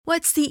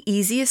What's the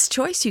easiest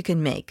choice you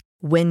can make?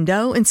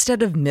 Window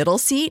instead of middle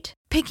seat?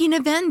 Picking a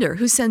vendor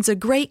who sends a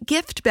great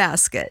gift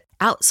basket?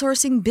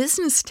 Outsourcing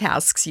business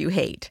tasks you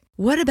hate?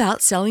 What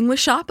about selling with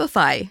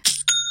Shopify?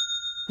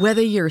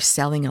 Whether you're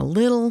selling a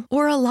little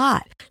or a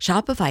lot,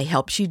 Shopify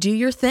helps you do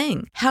your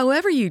thing,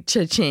 however you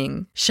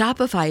cha-ching.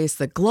 Shopify is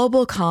the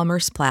global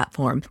commerce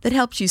platform that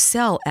helps you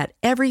sell at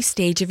every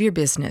stage of your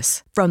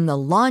business. From the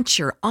launch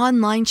your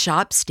online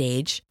shop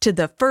stage to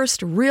the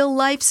first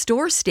real-life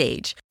store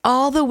stage,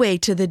 all the way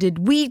to the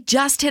did we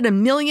just hit a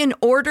million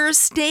orders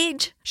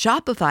stage.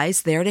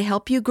 Shopify's there to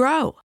help you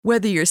grow.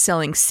 Whether you're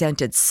selling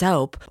scented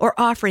soap or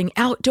offering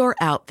outdoor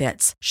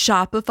outfits,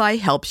 Shopify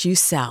helps you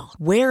sell.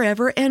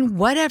 Wherever and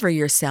whatever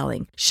you're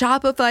selling,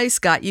 Shopify's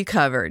got you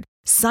covered.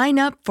 Sign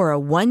up for a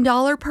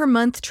 $1 per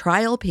month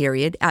trial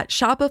period at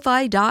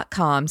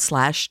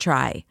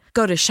shopify.com/try.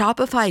 Go to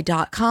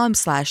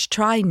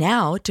shopify.com/try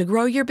now to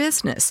grow your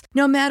business,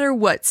 no matter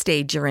what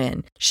stage you're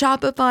in.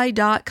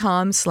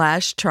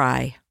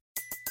 Shopify.com/try.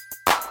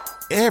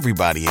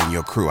 Everybody in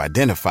your crew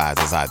identifies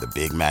as either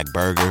Big Mac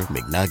Burger,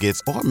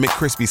 McNuggets, or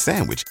McCrispy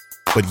Sandwich.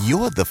 But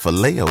you're the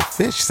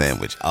Filet-O-Fish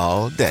Sandwich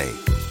all day.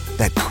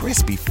 That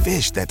crispy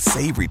fish, that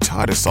savory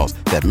tartar sauce,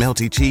 that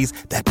melty cheese,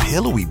 that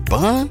pillowy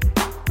bun.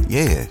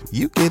 Yeah,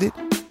 you get it.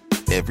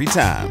 Every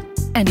time.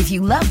 And if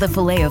you love the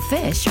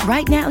Filet-O-Fish,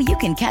 right now you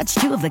can catch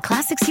two of the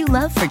classics you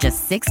love for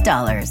just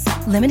 $6.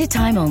 Limited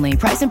time only.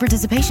 Price and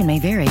participation may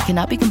vary.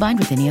 Cannot be combined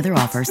with any other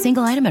offer.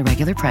 Single item at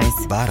regular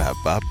price.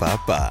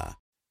 Ba-da-ba-ba-ba.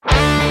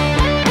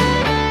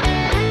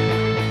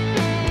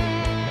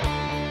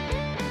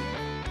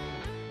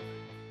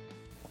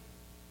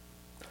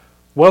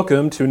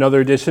 Welcome to another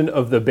edition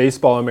of the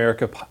Baseball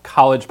America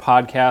College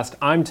Podcast.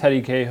 I'm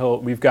Teddy Cahill.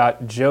 We've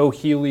got Joe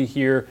Healy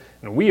here,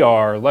 and we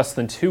are less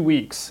than 2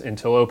 weeks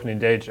until opening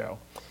day, Joe.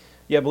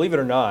 Yeah, believe it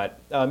or not,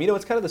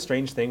 it's kind of the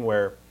strange thing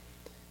where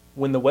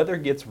when the weather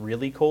gets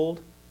really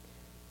cold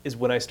is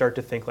when I start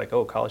to think like,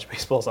 oh, college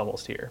baseball's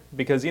almost here.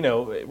 Because,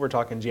 we're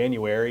talking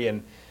January,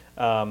 and,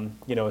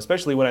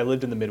 especially when I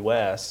lived in the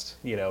Midwest,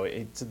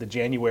 the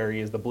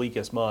January is the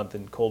bleakest month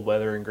and cold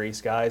weather and gray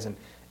skies, and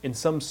in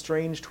some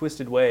strange,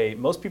 twisted way,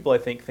 most people I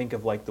think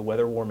of like the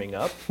weather warming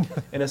up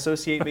and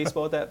associate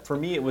baseball with that. For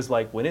me, it was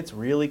like when it's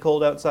really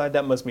cold outside,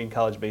 that must mean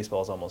college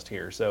baseball is almost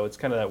here. So it's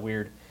kind of that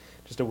weird,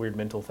 just a weird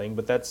mental thing.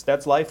 But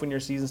that's life when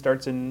your season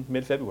starts in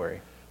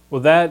mid-February.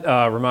 Well, that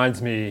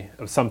reminds me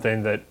of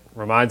something that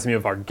reminds me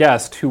of our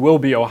guest, who will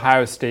be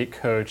Ohio State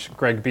coach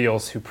Greg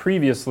Beals, who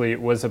previously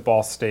was at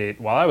Ball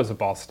State while I was at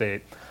Ball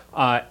State.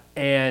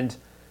 And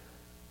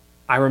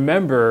I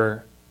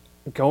remember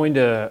going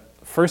to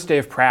first day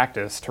of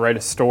practice to write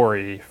a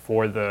story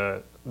for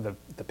the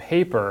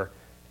paper,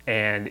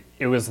 and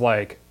it was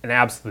like an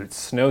absolute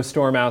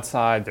snowstorm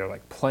outside. They're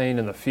like playing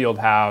in the field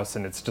house,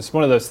 and it's just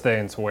one of those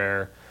things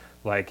where,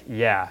 like,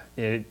 yeah,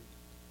 it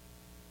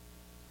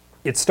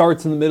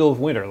starts in the middle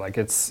of winter. Like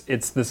it's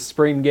the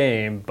spring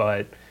game,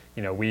 but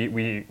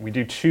we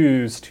do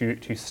choose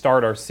to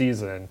start our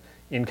season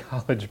in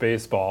college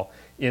baseball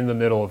in the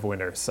middle of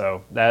winter.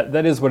 So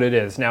that is what it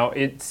is. Now,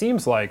 it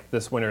seems like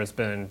this winter has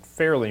been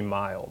fairly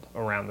mild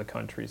around the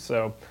country.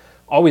 So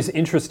always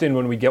interesting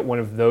when we get one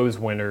of those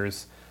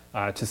winters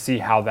to see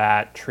how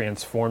that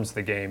transforms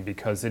the game,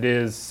 because it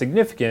is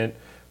significant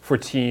for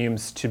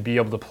teams to be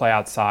able to play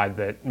outside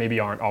that maybe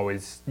aren't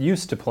always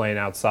used to playing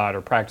outside or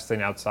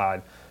practicing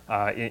outside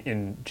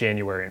in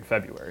January and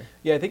February.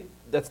 Yeah, I think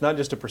that's not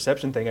just a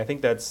perception thing. I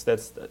think that's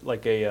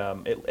like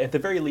at the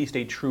very least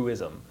a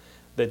truism.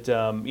 That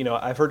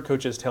I've heard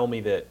coaches tell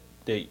me that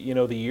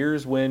the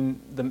years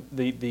when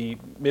the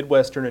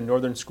Midwestern and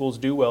Northern schools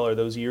do well are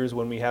those years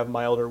when we have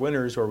milder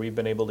winters, where we've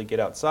been able to get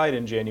outside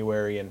in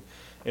January and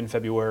in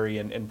February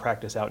and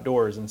practice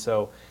outdoors. And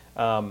so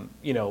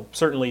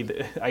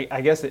certainly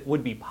I guess it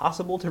would be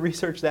possible to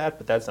research that,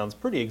 but that sounds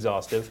pretty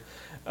exhaustive.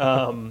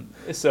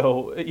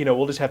 So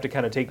we'll just have to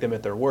kind of take them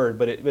at their word.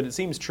 But it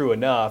seems true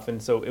enough,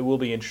 and so it will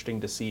be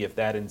interesting to see if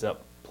that ends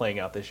up playing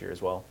out this year as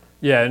well.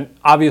 Yeah, and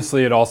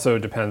obviously it also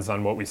depends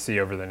on what we see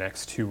over the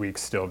next 2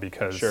 weeks still,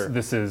 because Sure.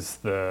 This is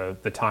the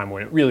time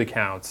when it really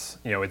counts.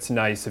 It's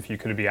nice if you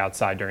could be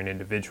outside during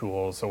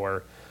individuals,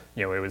 or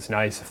it was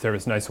nice if there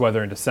was nice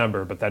weather in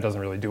December, but that doesn't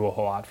really do a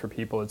whole lot for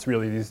people. It's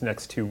really these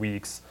next 2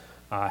 weeks,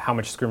 how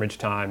much scrimmage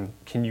time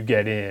can you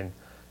get in,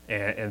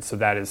 and so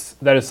that is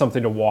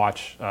something to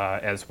watch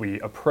as we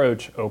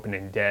approach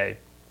opening day.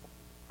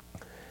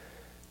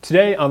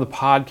 Today on the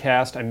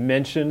podcast, I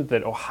mentioned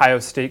that Ohio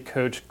State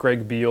coach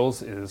Greg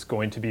Beals is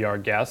going to be our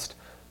guest.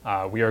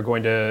 We are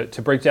going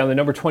to break down the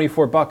number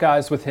 24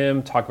 Buckeyes with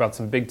him, talk about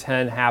some Big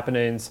Ten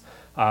happenings,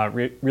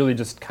 really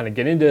just kind of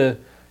get into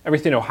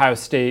everything Ohio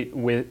State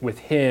with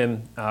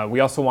him. We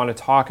also want to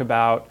talk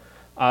about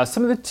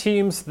some of the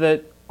teams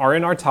that are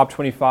in our top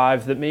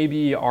 25 that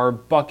maybe are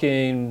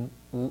bucking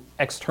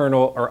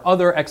external or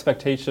other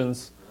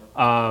expectations,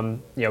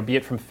 be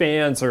it from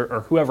fans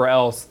or whoever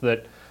else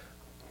that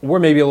we're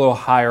maybe a little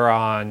higher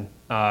on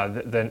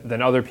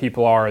than other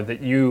people are, that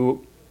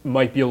you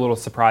might be a little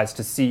surprised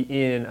to see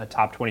in a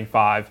top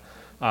 25.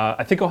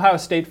 I think Ohio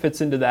State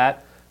fits into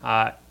that.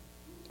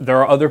 There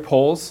are other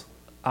polls.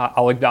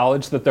 I'll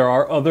acknowledge that there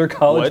are other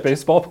college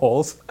baseball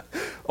polls.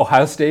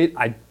 Ohio State,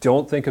 I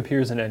don't think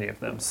appears in any of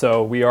them.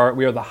 So we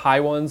are the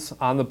high ones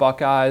on the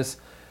Buckeyes.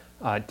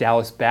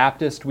 Dallas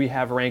Baptist we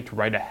have ranked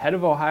right ahead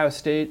of Ohio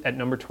State at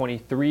number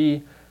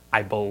 23.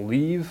 I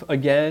believe,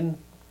 again,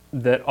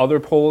 that other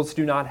polls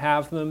do not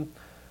have them.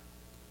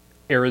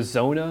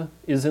 Arizona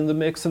is in the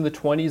mix in the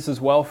 20s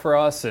as well for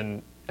us.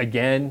 And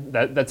again,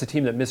 that's a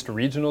team that missed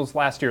regionals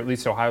last year. At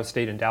least Ohio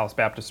State and Dallas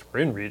Baptist were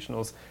in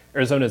regionals.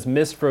 Arizona's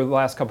missed for the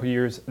last couple of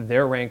years.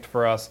 They're ranked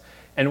for us.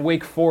 And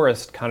Wake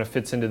Forest kind of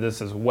fits into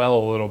this as well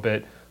a little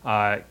bit.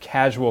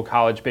 Casual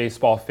college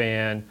baseball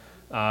fan,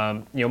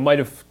 might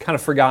have kind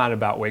of forgotten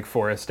about Wake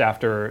Forest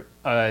after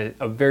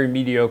a very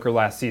mediocre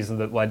last season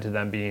that led to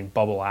them being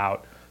bubble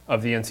out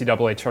of the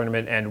NCAA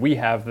tournament. And we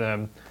have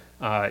them,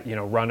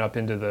 run up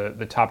into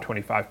the top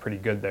 25 pretty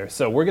good there.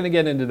 So we're going to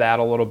get into that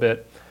a little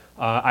bit.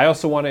 I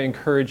also want to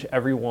encourage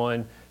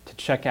everyone to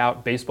check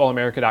out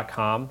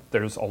baseballamerica.com.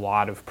 There's a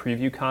lot of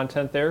preview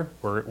content there.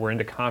 We're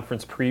into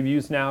conference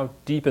previews now,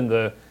 deep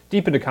into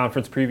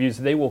conference previews.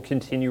 They will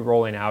continue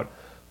rolling out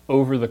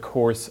over the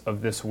course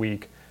of this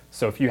week.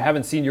 So if you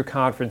haven't seen your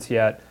conference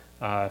yet,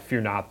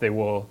 fear not, they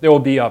will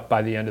be up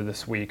by the end of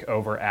this week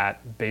over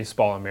at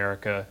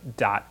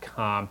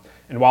baseballamerica.com.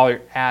 And while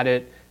you're at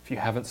it, if you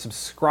haven't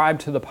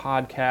subscribed to the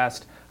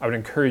podcast, I would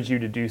encourage you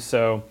to do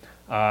so.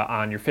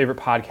 On your favorite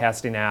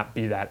podcasting app,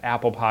 be that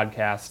Apple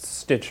Podcasts,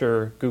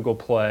 Stitcher, Google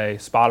Play,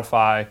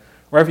 Spotify,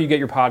 wherever you get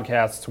your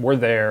podcasts, we're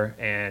there,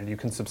 and you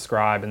can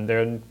subscribe and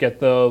then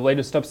get the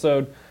latest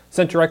episode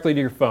sent directly to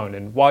your phone.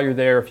 And while you're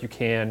there, if you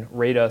can,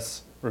 rate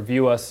us,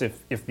 review us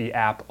if the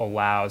app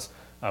allows.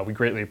 We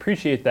greatly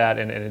appreciate that,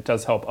 and it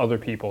does help other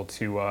people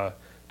to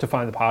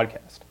find the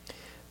podcast.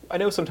 I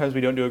know sometimes we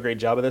don't do a great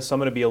job of this, so I'm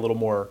going to be a little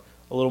more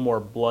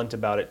blunt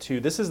about it too.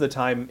 This is the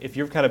time, if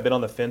you've kind of been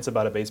on the fence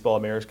about a Baseball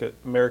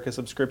America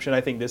subscription, I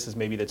think this is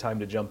maybe the time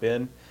to jump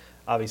in.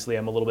 Obviously,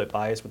 I'm a little bit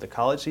biased with the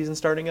college season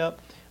starting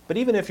up, but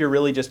even if you're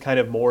really just kind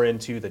of more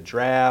into the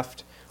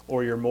draft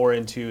or you're more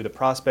into the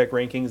prospect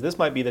rankings, this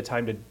might be the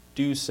time to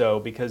do so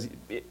because,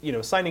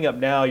 signing up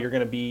now, you're going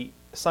to be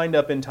signed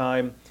up in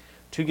time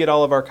to get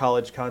all of our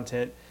college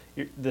content.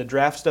 The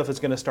draft stuff is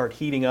going to start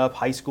heating up.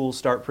 High schools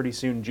start pretty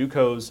soon.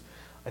 JUCOs,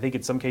 I think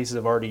in some cases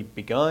have already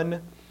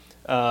begun.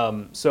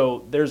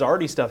 So there's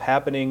already stuff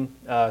happening.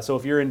 So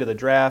if you're into the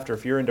draft or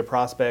if you're into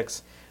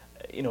prospects,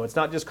 it's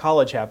not just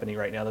college happening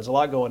right now. There's a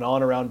lot going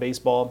on around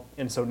baseball.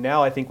 And so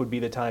now I think would be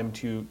the time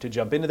to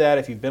jump into that.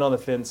 If you've been on the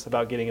fence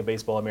about getting a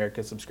Baseball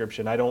America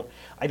subscription, I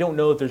don't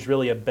know if there's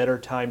really a better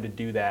time to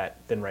do that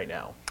than right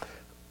now.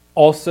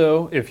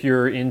 Also, if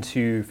you're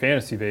into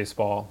fantasy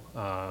baseball,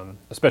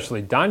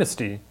 especially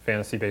Dynasty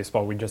fantasy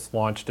baseball, we just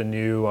launched a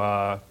new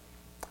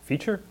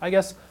feature, I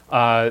guess.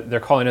 They're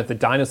calling it the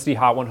Dynasty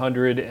Hot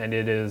 100, and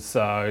it is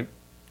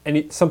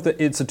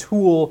it's a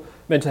tool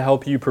meant to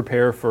help you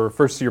prepare for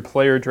first-year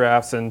player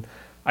drafts and,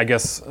 I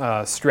guess,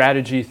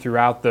 strategy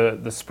throughout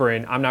the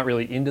spring. I'm not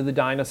really into the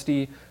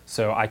Dynasty,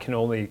 so I can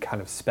only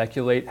kind of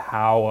speculate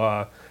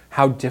how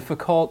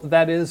difficult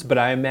that is, but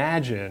I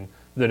imagine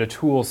that a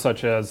tool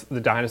such as the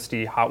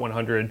Dynasty Hot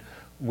 100,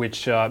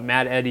 which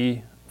Matt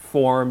Eddy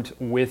formed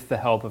with the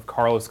help of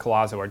Carlos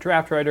Collazo, our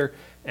draft writer,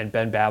 and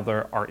Ben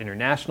Badler, our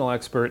international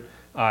expert,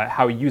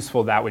 how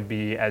useful that would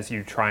be as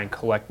you try and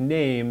collect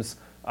names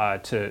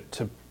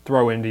to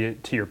throw into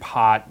your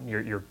pot,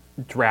 your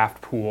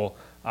draft pool,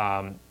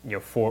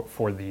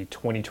 for the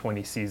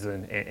 2020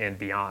 season and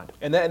beyond.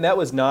 And that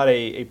was not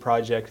a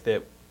project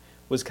that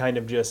was kind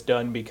of just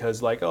done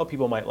because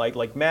people might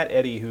like Matt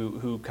Eddy,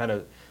 who kind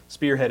of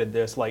spearheaded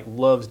this,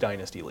 loves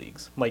Dynasty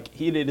leagues.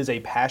 It is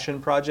a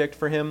passion project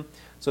for him.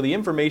 So the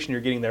information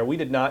you're getting there, we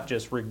did not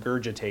just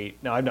regurgitate.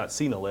 Now, I've not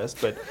seen the list,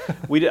 but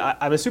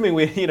I'm assuming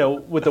with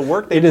the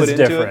work they put into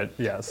different,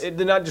 yes. It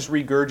did not just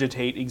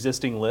regurgitate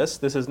existing lists.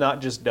 This is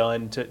not just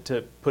done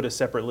to put a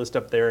separate list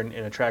up there and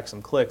attract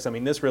some clicks. I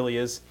mean, this really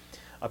is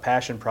a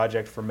passion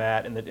project for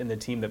Matt and the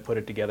team that put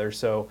it together.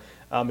 So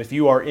if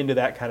you are into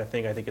that kind of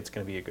thing, I think it's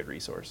going to be a good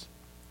resource.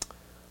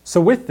 So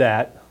with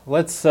that,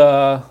 let's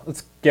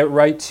get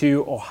right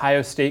to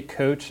Ohio State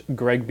coach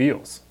Greg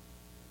Beals.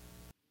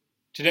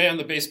 Today on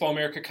the Baseball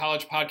America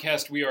College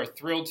Podcast, we are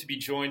thrilled to be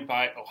joined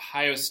by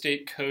Ohio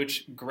State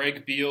coach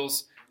Greg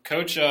Beals.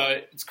 Coach,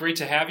 it's great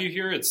to have you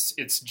here.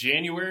 It's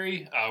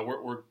January.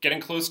 We're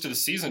getting close to the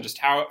season. Just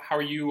how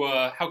are you?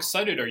 How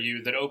excited are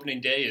you that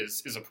opening day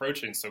is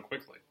approaching so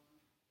quickly?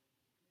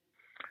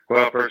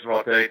 Well, first of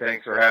all, Tay,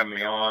 thanks for having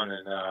me on,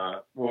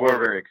 and we're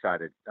very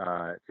excited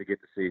to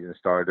get the season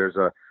started.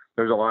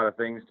 There's a lot of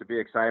things to be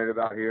excited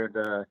about here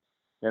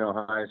at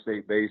Ohio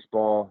State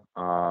baseball.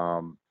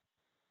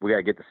 We got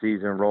to get the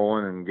season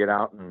rolling and get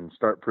out and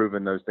start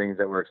proving those things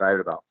that we're excited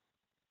about.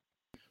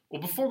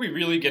 Well, before we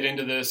really get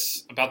into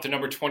this about the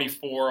number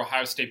 24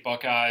 Ohio State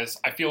Buckeyes,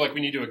 I feel like we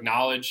need to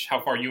acknowledge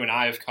how far you and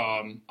I have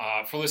come.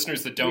 For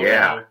listeners that don't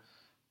know,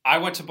 I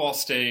went to Ball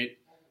State.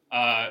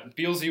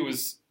 Bealsy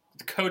was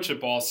the coach at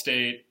Ball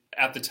State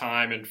at the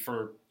time, and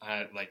for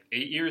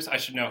 8 years. I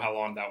should know how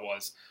long that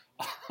was.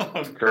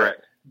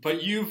 Correct.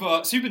 But you've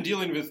been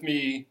dealing with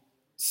me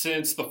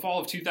since the fall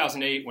of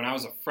 2008 when I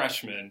was a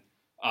freshman.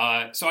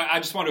 So I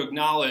just want to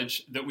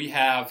acknowledge that we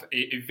have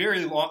a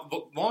very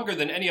longer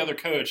than any other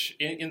coach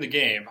in the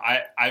game.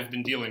 I've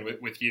been dealing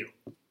with you.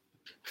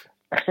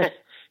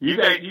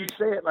 You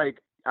say it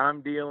like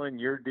I'm dealing,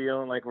 you're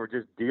dealing, like we're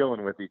just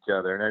dealing with each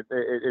other, and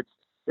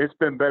it's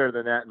been better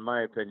than that in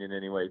my opinion,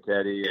 anyway,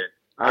 Teddy.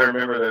 I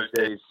remember those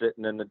days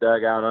sitting in the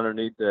dugout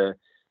underneath the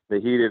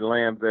heated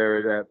lamp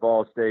there at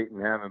Ball State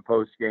and having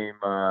post game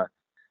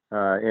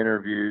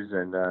interviews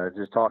and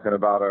just talking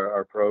about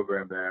our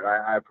program there. And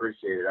I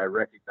appreciate it. I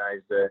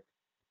recognized that.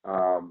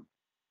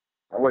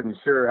 I wasn't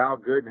sure how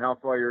good and how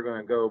far you were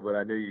going to go, but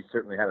I knew you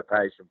certainly had a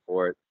passion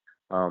for it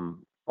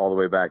all the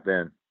way back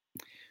then.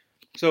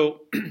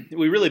 So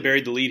we really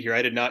buried the lead here.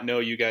 I did not know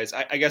you guys.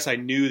 I guess I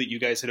knew that you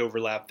guys had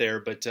overlapped there,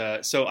 but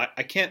so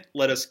I can't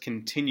let us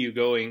continue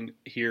going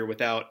here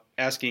without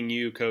asking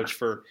you, Coach,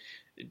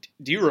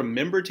 do you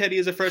remember Teddy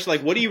as a freshman?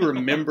 Like, what do you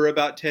remember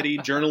about Teddy?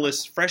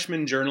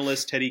 Freshman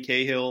journalist Teddy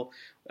Cahill.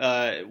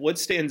 What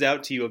stands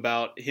out to you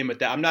about him at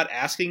that? I'm not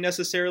asking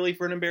necessarily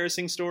for an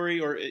embarrassing story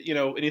or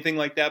anything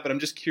like that, but I'm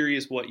just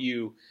curious what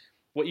you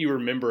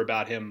remember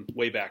about him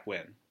way back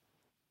when.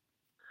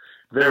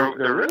 There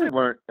really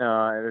weren't.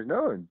 There's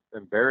no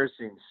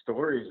embarrassing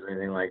stories or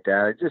anything like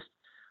that.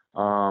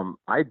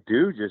 I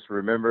do just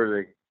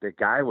remember the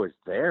guy was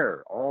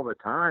there all the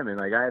time, and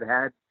like I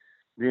had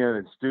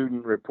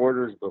student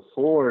reporters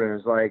before, and it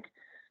was like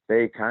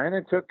they kind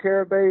of took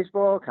care of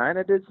baseball, kind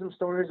of did some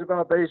stories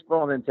about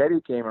baseball, and then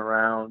Teddy came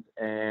around,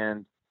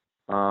 and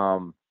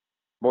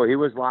he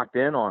was locked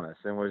in on us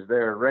and was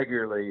there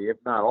regularly, if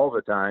not all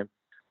the time,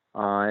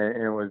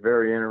 and was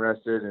very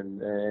interested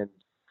and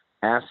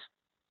asked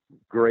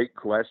great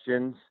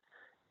questions.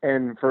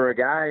 And for a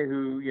guy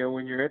who,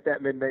 when you're at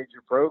that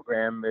mid-major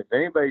program, if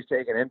anybody's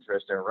taking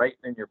interest in writing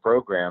in your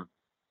program,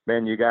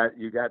 man, you got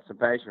some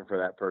passion for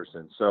that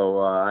person.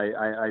 So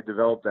I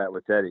developed that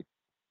with Teddy.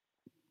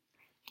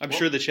 I'm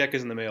sure the check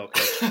is in the mail,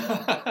 Coach.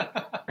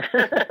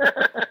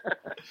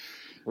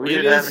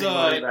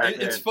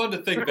 It's fun to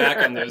think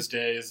back on those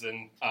days,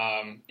 and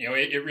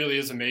it really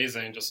is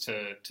amazing just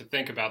to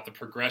think about the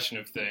progression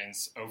of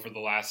things over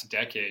the last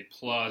decade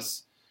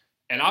plus.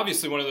 And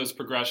obviously one of those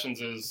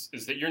progressions is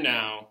that you're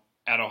now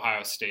at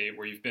Ohio State,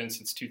 where you've been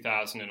since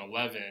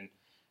 2011.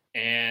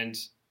 And,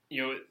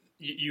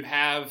 you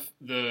have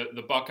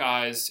the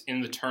Buckeyes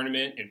in the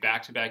tournament in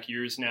back-to-back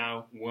years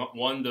now,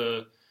 won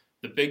the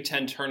Big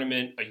Ten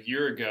tournament a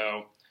year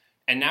ago.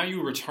 And now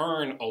you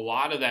return a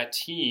lot of that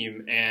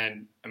team.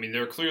 And,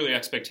 there are clearly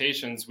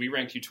expectations. We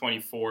ranked you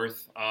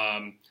 24th.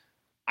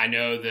 I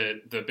know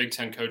that the Big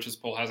Ten coaches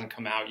poll hasn't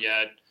come out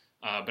yet.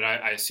 But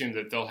I assume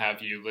that they'll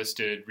have you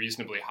listed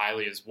reasonably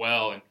highly as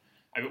well.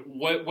 And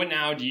what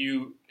now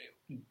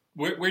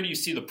where do you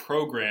see the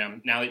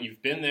program now that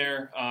you've been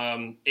there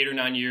 8 or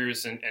 9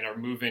 years and are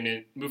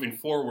moving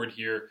forward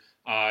here,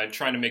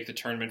 trying to make the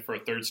tournament for a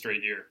third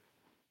straight year?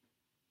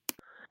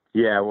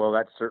 Yeah, well,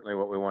 that's certainly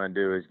what we want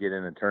to do is get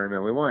in the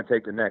tournament. We want to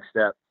take the next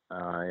step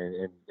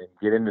and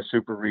get into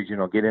Super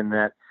Regional, get in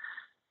that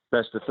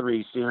best of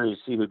 3 series,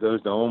 see who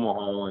goes to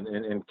Omaha,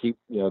 and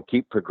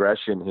keep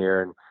progression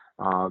here. And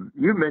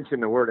you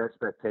mentioned the word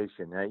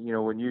expectation.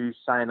 When you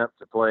sign up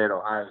to play at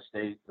Ohio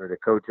State or to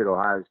coach at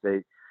Ohio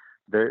State,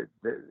 the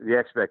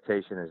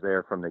expectation is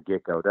there from the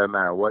get-go. Doesn't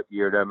matter what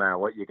year, doesn't matter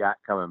what you got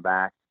coming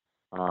back.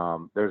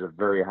 There's a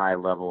very high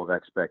level of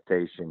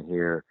expectation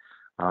here.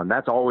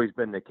 That's always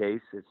been the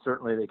case. It's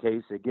certainly the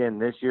case again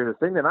this year.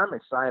 The thing that I'm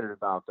excited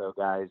about, though,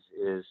 guys,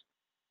 is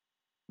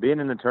being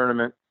in the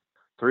tournament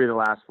 3 of the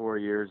last 4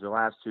 years, the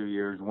last 2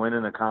 years,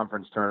 winning a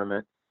conference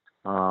tournament.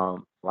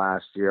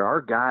 Last year,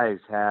 our guys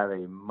have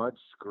a much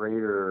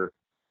greater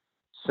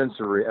sense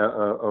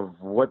of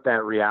what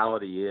that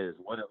reality is,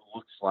 what it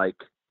looks like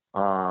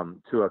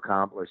to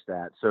accomplish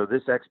that. So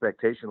this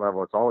expectation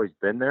level, it's always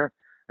been there.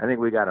 I think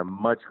we got a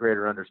much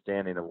greater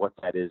understanding of what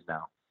that is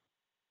now.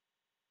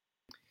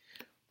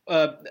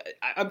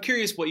 I'm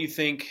curious what you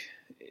think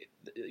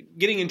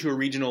getting into a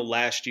regional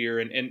last year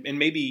and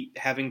maybe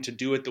having to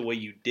do it the way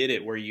you did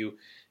it, where you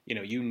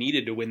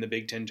needed to win the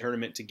Big Ten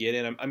tournament to get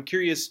in. I'm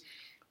curious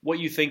what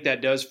you think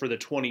that does for the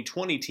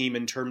 2020 team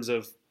in terms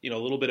of, a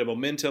little bit of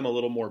momentum, a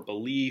little more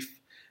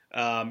belief,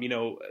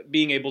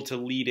 being able to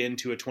lead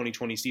into a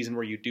 2020 season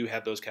where you do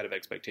have those kind of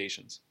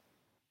expectations.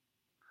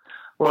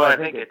 Well, I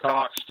think it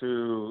talks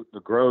to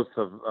the growth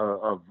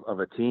of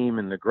a team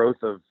and the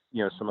growth of,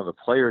 some of the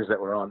players that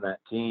were on that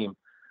team.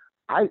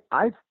 I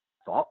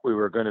thought we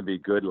were going to be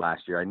good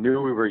last year. I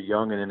knew we were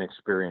young and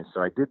inexperienced,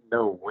 so I didn't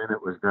know when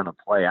it was going to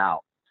play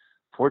out.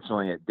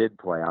 Fortunately, it did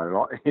play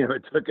out.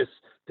 It took us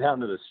down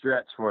to the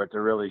stretch for it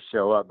to really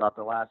show up. About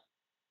the last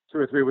 2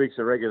 or 3 weeks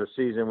of regular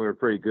season, we were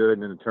pretty good,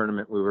 and in the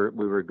tournament, we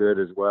were good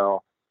as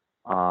well.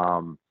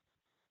 But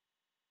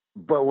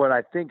what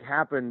I think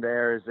happened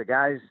there is the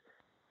guys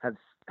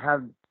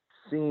have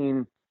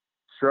seen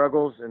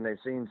struggles and they've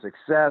seen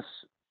success.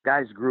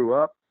 Guys grew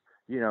up.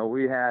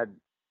 We had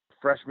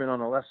freshmen on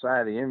the left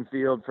side of the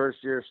infield,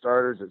 first-year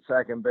starters at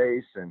second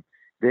base, and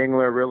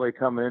Dingler really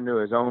coming into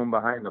his own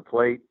behind the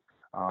plate.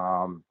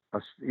 A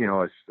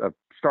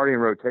starting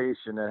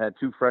rotation that had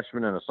 2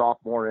 freshmen and a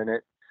sophomore in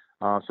it.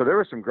 So there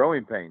were some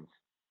growing pains.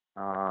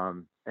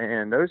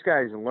 And those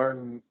guys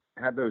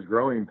had those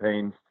growing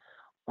pains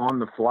on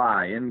the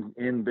fly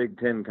in Big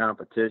Ten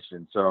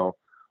competition. So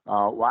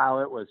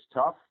while it was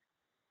tough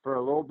for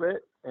a little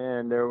bit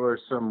and there were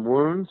some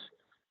wounds,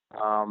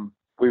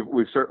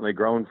 we've certainly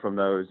grown from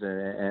those,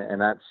 and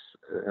that's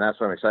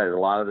what I'm excited. A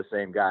lot of the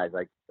same guys,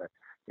 like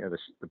the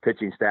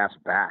pitching staff's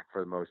back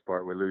for the most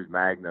part. We lose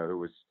Magno, who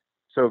was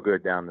so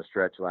good down the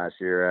stretch last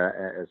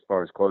year as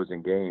far as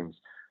closing games.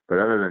 But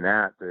other than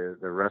that,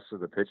 the rest of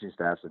the pitching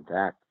staff's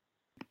intact.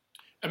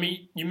 I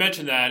mean, you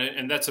mentioned that,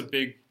 and that's a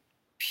big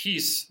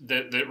piece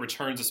that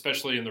returns,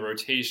 especially in the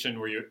rotation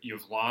where you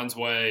have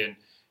Lonsway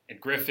and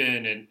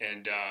Griffin,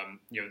 and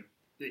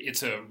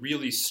it's a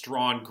really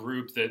strong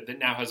group that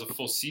now has a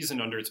full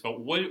season under its belt.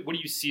 What do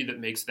you see that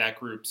makes that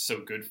group so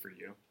good for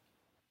you?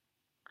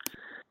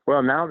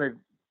 Well, now they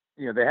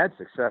had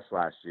success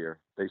last year.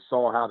 They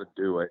saw how to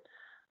do it.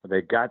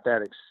 They got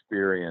that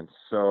experience.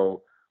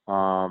 So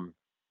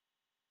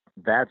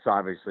that's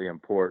obviously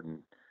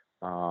important.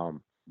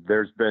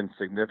 There's been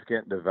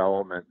significant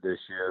development this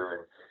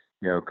year.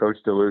 Coach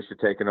DeLucia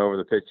taking over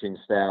the pitching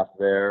staff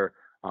there.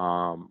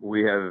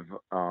 We have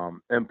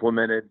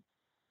implemented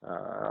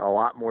a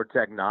lot more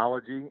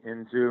technology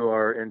into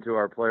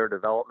our player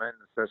development,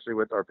 especially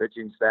with our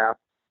pitching staff.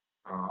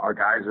 Our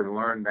guys have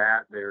learned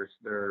that they're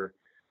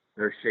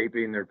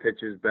shaping their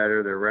pitches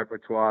better, their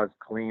repertoire is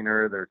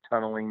cleaner, they're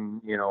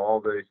tunneling,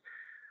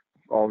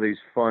 all these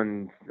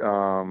fun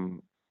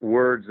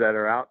words that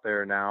are out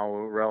there now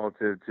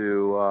relative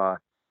to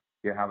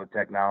how the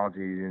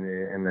technology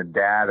and the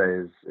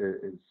data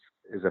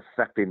is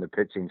affecting the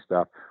pitching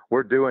stuff.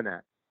 We're doing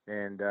that,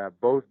 and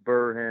both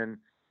Burhan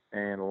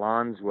and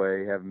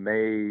Lonsway have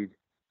made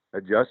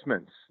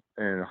adjustments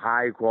and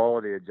high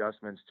quality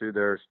adjustments to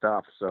their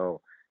stuff.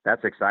 So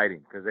that's exciting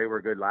because they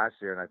were good last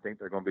year, and I think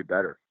they're going to be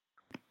better.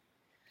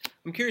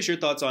 I'm curious your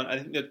thoughts on, I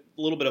think that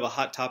a little bit of a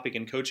hot topic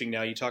in coaching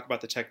now. You talk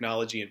about the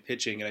technology and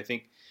pitching, and I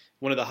think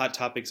one of the hot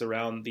topics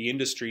around the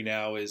industry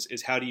now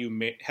is how do you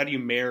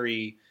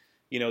marry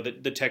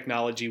the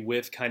technology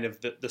with kind of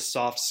the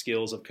soft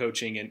skills of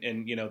coaching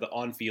and the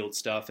on-field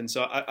stuff. And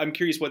so I'm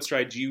curious what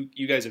strides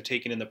you guys have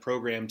taken in the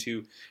program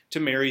to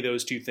marry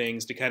those two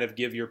things, to kind of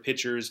give your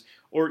pitchers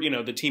or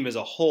the team as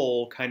a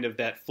whole kind of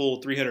that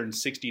full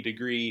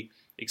 360-degree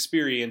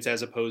experience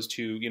as opposed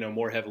to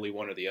more heavily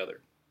one or the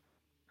other.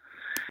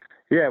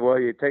 Yeah, well,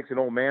 it takes an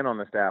old man on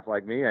the staff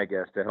like me, I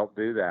guess, to help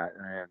do that.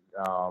 And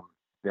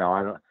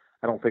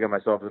I don't think of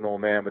myself as an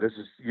old man, but this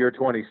is year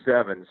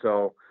 27,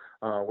 so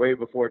way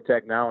before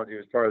technology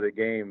was part of the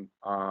game,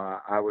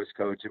 I was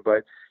coaching.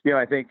 But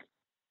I think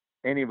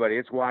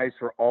it's wise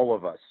for all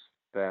of us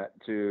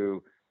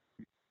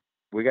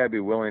we got to be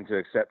willing to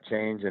accept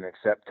change and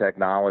accept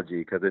technology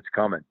because it's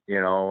coming.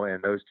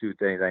 And those two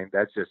things, I think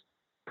that's just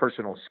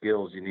personal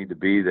skills. You need to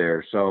be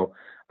there. So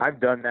I've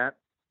done that.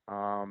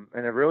 And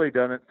I've really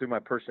done it through my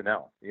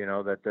personnel,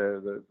 that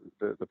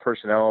the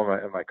personnel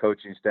and my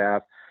coaching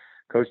staff,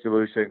 Coach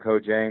DeLucia and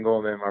Coach Angle,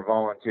 and then our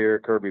volunteer,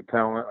 Kirby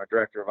Pellant, our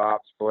director of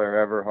ops,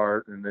 Blair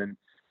Everhart, and then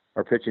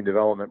our pitching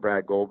development,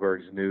 Brad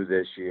Goldberg's new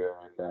this year.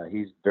 And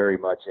he's very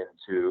much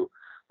into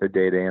the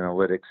data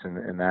analytics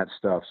and that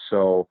stuff.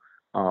 So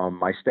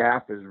my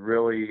staff is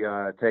really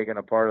taking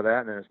a part of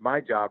that. And then it's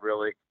my job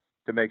really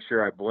to make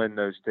sure I blend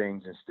those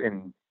things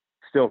and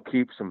still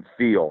keep some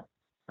feel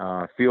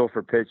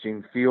for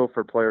pitching, feel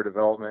for player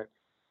development,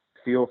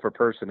 feel for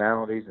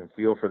personalities, and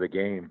feel for the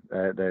game.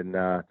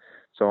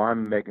 So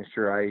I'm making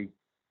sure I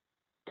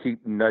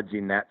keep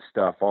nudging that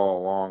stuff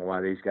all along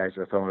while these guys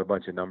are throwing a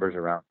bunch of numbers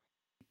around.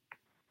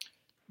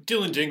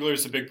 Dylan Dingler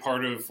is a big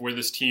part of where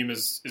this team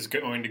is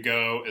going to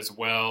go as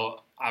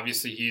well.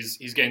 Obviously,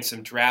 he's getting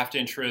some draft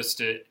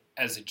interest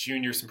as a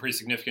junior, some pretty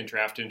significant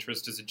draft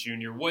interest as a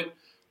junior. What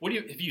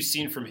have you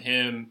seen from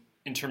him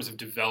in terms of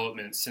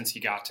development since he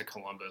got to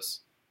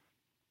Columbus?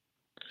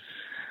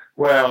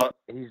 Well,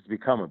 he's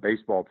become a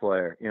baseball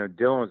player.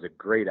 Dylan was a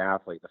great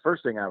athlete. The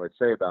first thing I would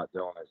say about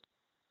Dylan is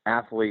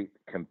athlete,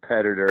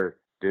 competitor,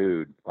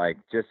 dude.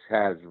 Just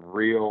has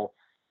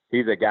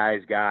he's a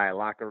guy's guy,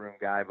 locker room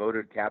guy,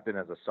 voted captain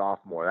as a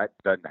sophomore. That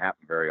doesn't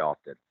happen very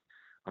often.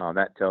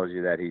 That tells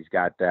you that he's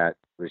got that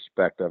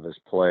respect of his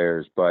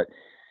players. But,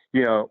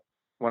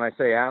 when I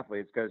say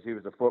athlete, it's because he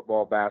was a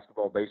football,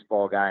 basketball,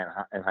 baseball guy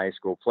in high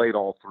school, played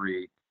all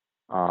three.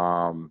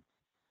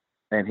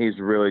 And he's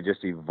really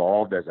just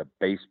evolved as a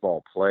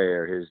baseball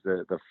player.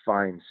 The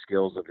fine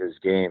skills of his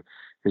game,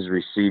 his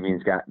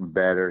receiving's gotten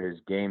better. His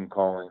game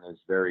calling is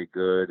very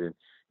good. And,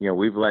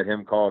 we've let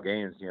him call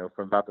games,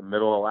 from about the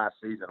middle of last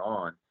season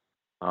on.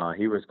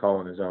 He was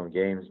calling his own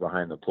games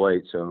behind the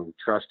plate. So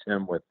trust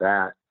him with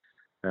that.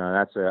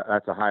 That's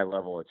a high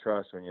level of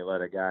trust when you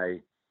let a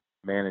guy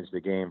manage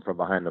the game from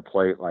behind the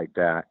plate like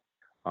that.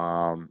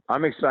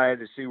 I'm excited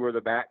to see where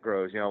the bat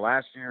grows.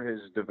 Last year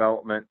his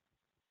development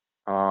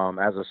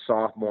as a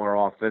sophomore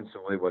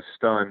offensively was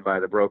stunned by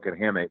the broken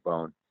hamate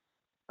bone.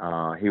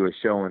 he was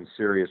showing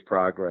serious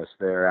progress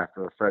there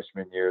after a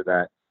freshman year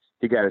that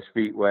he got his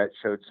feet wet,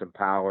 showed some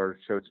power,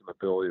 showed some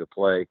ability to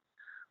play.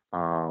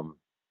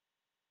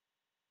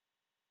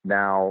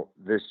 Now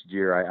this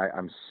year,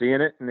 I'm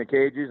seeing it in the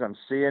cages. I'm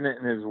seeing it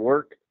in his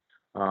work.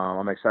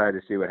 I'm excited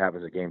to see what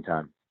happens at game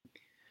time.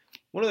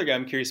 One other guy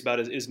I'm curious about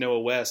is Noah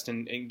West,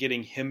 and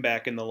getting him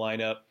back in the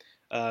lineup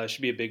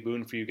should be a big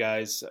boon for you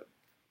guys.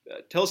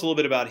 Tell us a little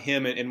bit about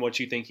him and what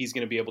you think he's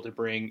going to be able to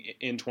bring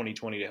in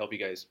 2020 to help you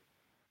guys.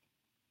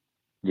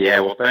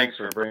 Yeah, well, thanks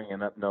for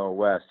bringing up Noah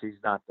West. He's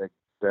not the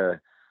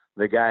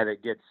guy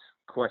that gets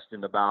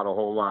questioned about a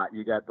whole lot.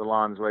 You got the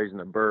Lonsways and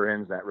the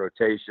Burhens, that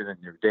rotation, and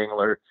your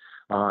Dingler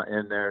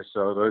in there,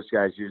 so those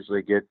guys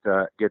usually get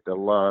the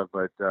love.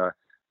 But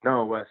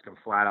Noah West can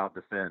flat out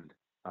defend,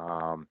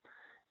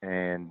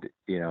 and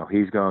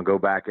he's going to go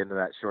back into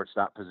that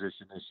shortstop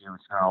position this year.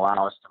 It's going to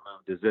allow us to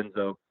move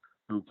DeZenzo,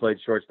 who played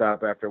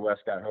shortstop after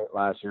West got hurt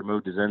last year,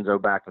 moved DeZenzo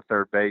back to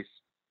third base.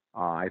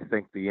 I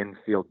think the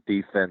infield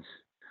defense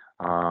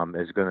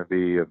is going to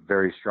be a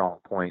very strong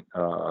point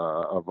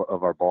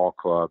of our ball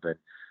club, and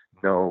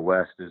Noah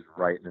West is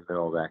right in the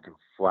middle of that, can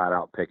flat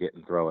out pick it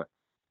and throw it.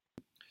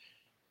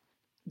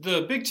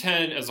 The Big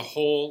Ten as a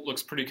whole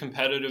looks pretty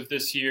competitive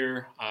this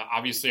year.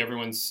 Obviously,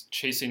 everyone's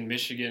chasing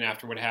Michigan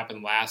after what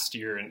happened last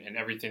year and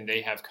everything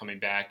they have coming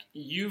back.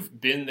 You've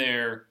been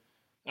there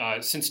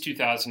since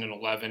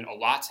 2011. A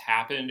lot's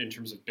happened in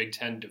terms of Big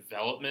Ten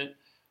development.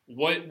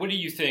 What do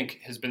you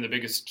think has been the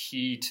biggest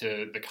key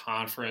to the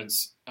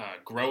conference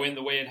growing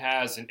the way it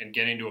has and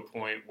getting to a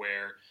point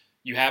where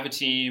you have a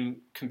team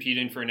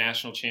competing for a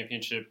national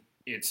championship?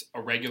 It's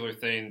a regular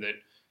thing that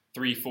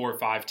 3, 4,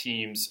 5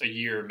 teams a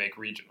year make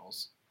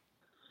regionals.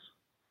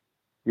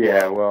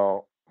 Yeah,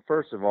 well,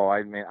 first of all,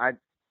 I mean,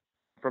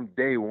 from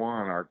day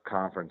one, our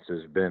conference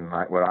has been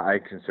like what I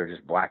consider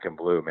just black and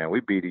blue. Man, we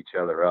beat each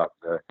other up.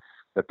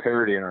 The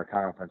parity in our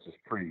conference is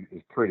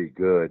pretty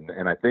good,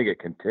 and I think it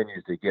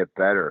continues to get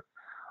better.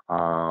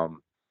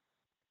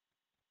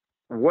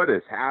 What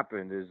has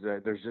happened is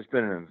that there's just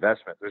been an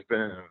investment. There's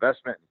been an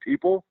investment in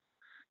people.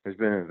 There's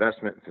been an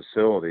investment in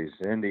facilities.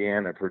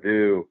 Indiana,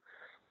 Purdue,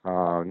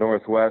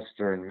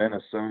 Northwestern,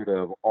 Minnesota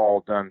have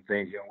all done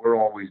things. We're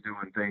always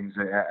doing things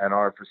at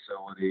our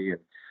facility,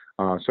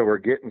 and so we're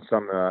getting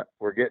some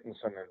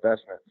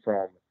investment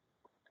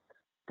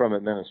from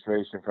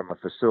administration, from a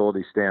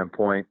facility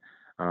standpoint,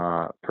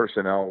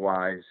 personnel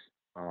wise.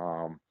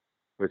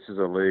 Which is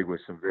a league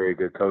with some very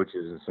good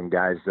coaches and some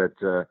guys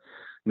that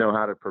know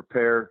how to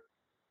prepare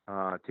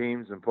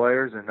teams and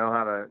players and know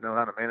how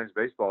to manage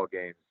baseball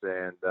games.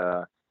 And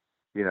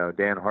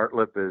Dan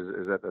Hartlip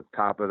is at the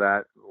top of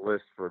that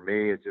list for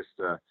me. It's just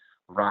a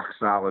rock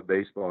solid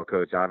baseball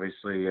coach.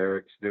 Obviously,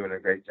 Eric's doing a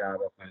great job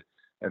up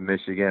at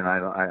Michigan.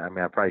 I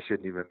mean, I probably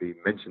shouldn't even be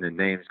mentioning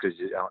names because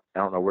I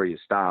don't know where you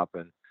stop.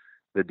 And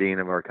the dean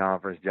of our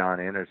conference, John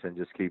Anderson,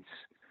 just keeps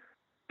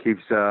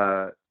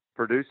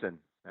producing.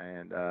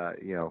 And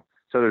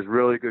so there's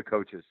really good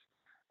coaches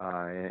in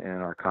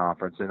our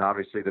conference, and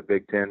obviously the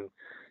Big Ten,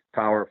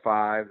 Power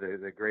Five,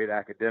 the great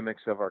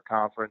academics of our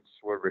conference.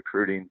 We're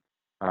recruiting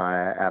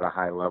at a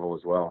high level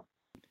as well.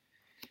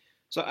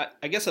 So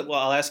I guess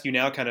I'll ask you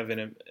now, kind of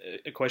in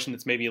a question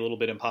that's maybe a little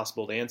bit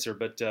impossible to answer,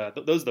 but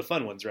those are the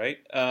fun ones, right?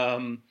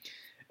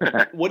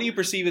 What do you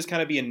perceive as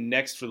kind of being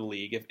next for the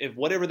league? If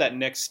whatever that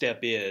next step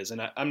is, and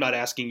I'm not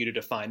asking you to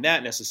define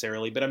that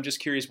necessarily, but I'm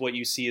just curious what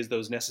you see as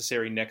those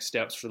necessary next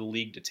steps for the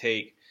league to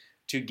take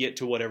to get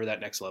to whatever that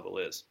next level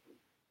is.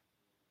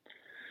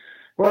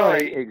 Well,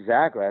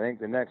 exactly. I think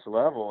the next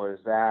level is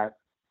that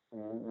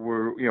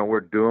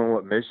we're doing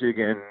what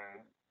Michigan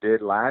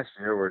did last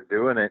year. We're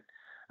doing it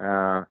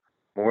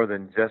more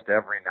than just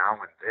every now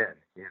and then.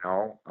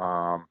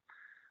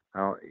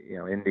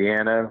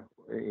 Indiana,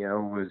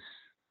 was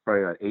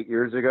probably about 8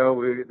 years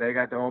ago. They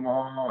got to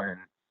Omaha,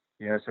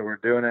 and so we're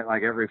doing it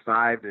like every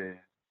 5 to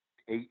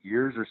 8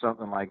 years or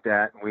something like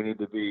that. And we need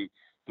to be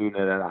doing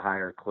it at a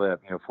higher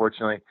clip.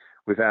 Fortunately,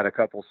 we've had a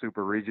couple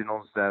super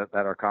regionals that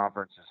our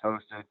conference has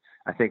hosted.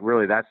 I think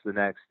really that's the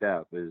next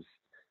step is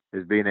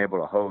being able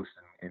to host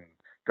and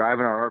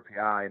driving our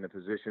RPI in the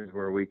positions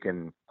where we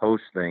can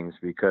host things,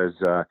 because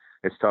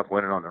it's tough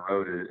winning on the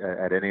road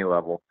at any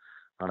level,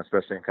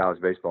 especially in college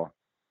baseball.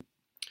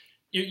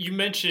 You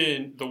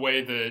mentioned the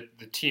way the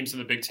teams in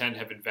the Big Ten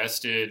have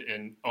invested,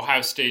 and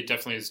Ohio State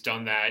definitely has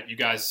done that. You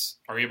guys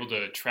are able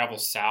to travel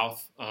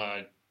south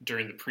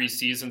during the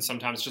preseason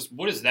sometimes. Just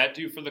what does that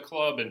do for the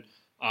club, and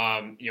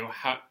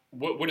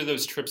what do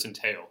those trips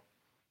entail?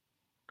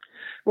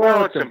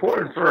 Well, it's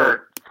important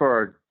for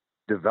our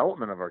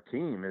development of our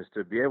team is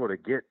to be able to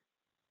get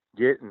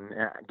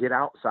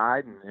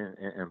outside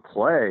and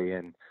play.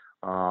 And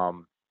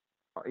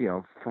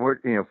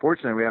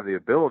fortunately we have the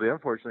ability.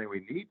 Unfortunately,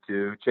 we need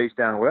to chase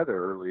down weather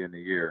early in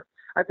the year.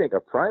 I think a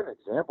prime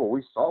example,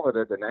 we saw it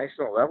at the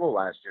national level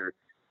last year.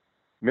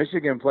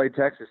 Michigan played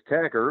Texas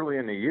Tech early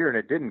in the year, and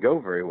it didn't go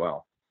very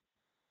well.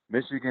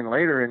 Michigan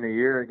later in the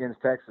year against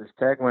Texas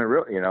Tech went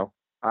real,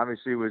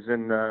 obviously was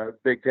in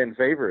Big Ten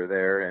favor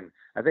there. And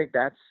I think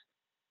that's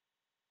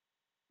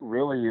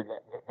really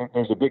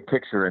there's a big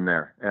picture in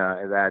there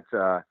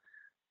that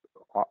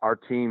our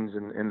teams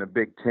in the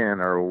Big Ten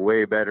are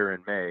way better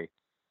in May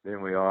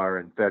than we are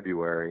in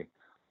February.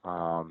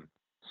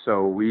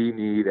 So we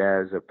need,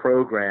 as a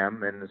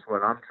program, and that's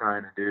what I'm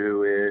trying to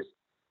do, is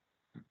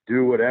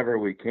do whatever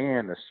we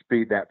can to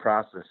speed that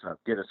process up,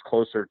 get us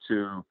closer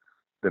to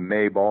the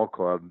May ball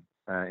club,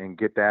 and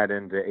get that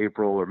into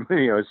April or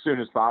as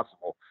soon as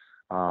possible,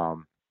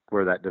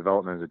 where that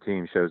development as a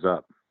team shows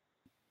up.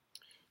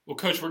 Well,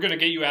 Coach, we're going to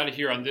get you out of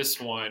here on this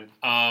one.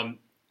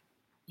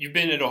 You've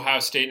been at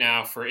Ohio State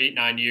now for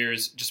 8-9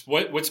 years. Just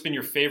what's been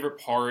your favorite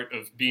part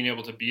of being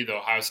able to be the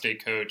Ohio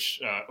State coach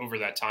over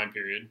that time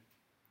period?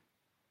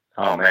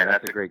 Oh man,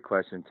 that's a great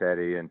question,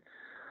 Teddy. And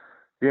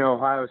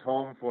Ohio's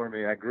home for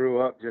me. I grew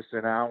up just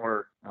an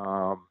hour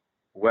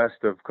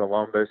west of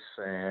Columbus,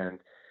 and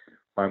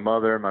my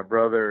mother and my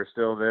brother are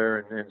still there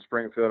in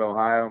Springfield,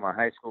 Ohio. My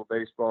high school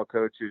baseball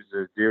coach, who's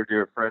a dear,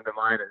 dear friend of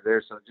mine, is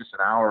there, so just an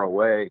hour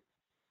away.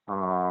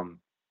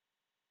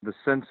 The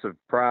sense of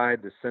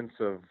pride, the sense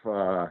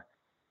of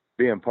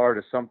being part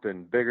of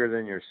something bigger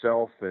than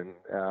yourself, and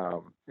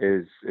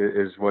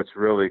is what's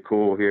really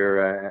cool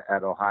here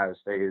at Ohio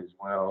State as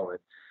well. And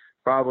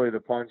probably the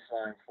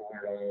punchline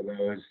for all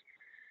those,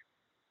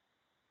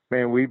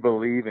 man, we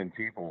believe in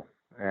people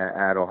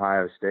at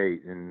Ohio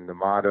State, and the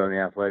motto in the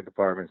athletic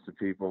department is the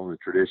people, the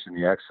tradition,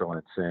 the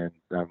excellence. And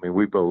I mean,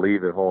 we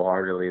believe it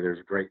wholeheartedly.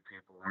 There's great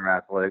people. Our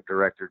athletic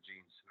director,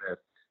 Gene Smith,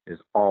 is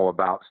all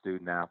about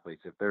student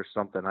athletes. If there's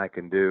something I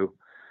can do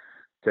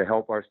to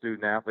help our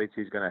student athletes,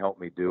 he's going to help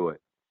me do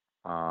it.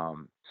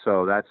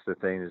 So that's the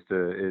thing,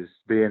 is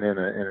being in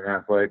an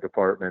athletic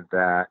department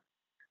that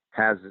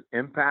has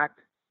impact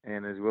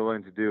and is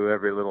willing to do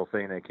every little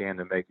thing they can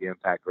to make the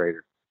impact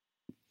greater.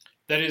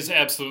 That is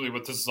absolutely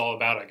what this is all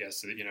about, I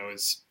guess.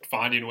 Is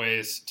finding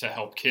ways to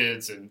help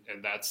kids, and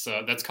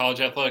that's college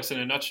athletics in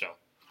a nutshell.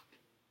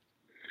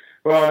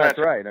 Well, that's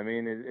right. I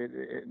mean,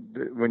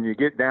 when you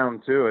get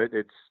down to it,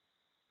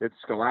 it's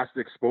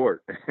scholastic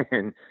sport.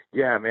 And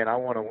yeah, man, I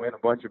want to win a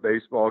bunch of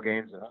baseball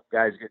games and help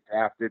guys get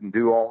drafted and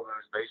do all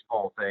those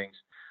baseball things.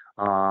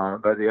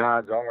 But the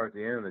odds are, at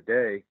the end of the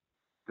day,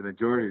 the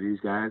majority of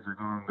these guys are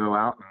going to go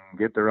out and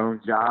get their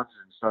own jobs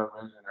and start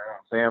raising their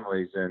own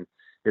families. And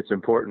it's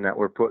important that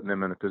we're putting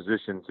them in a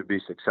position to be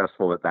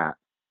successful at that.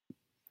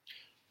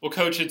 Well,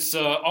 Coach, it's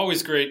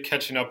always great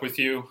catching up with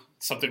you.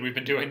 It's something we've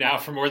been doing now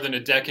for more than a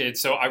decade.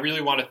 So I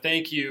really want to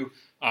thank you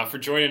for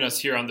joining us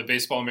here on the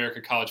Baseball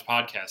America College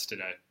podcast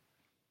today.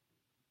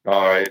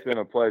 All right. It's been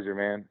a pleasure,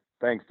 man.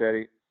 Thanks,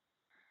 Teddy.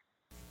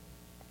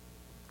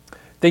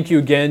 Thank you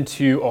again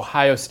to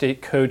Ohio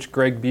State coach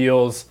Greg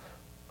Beals.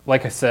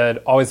 Like I said,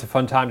 always a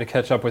fun time to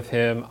catch up with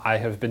him. I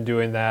have been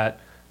doing that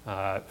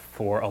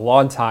for a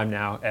long time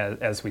now,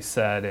 as we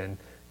said, and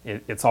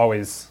it's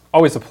always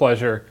a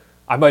pleasure.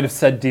 I might have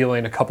said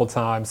dealing a couple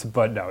times,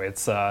 but no,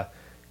 it's a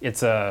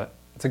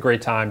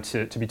great time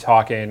to be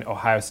talking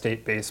Ohio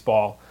State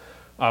baseball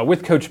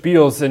with Coach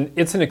Beals, and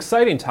it's an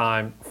exciting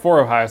time for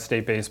Ohio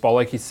State baseball.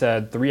 Like he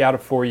said, 3 out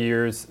of 4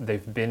 years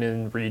they've been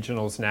in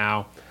regionals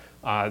now.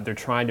 They're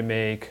trying to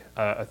make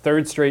a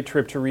third straight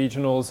trip to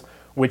regionals,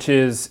 which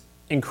is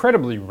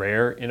incredibly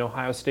rare in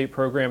Ohio State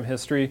program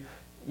history.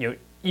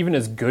 Even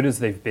as good as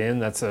they've been,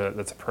 that's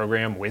a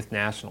program with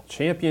national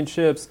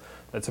championships.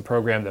 That's a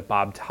program that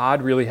Bob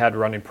Todd really had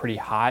running pretty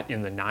hot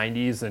in the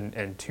 90s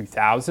and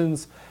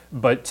 2000s.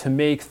 But to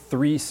make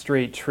 3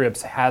 straight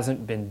trips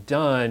hasn't been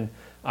done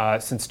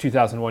since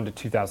 2001 to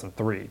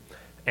 2003.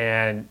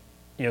 And,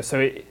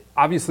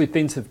 obviously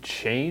things have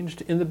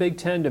changed in the Big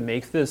Ten to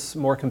make this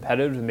more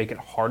competitive, to make it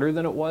harder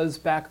than it was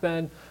back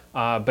then.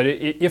 But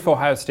if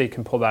Ohio State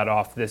can pull that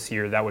off this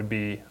year, that would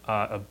be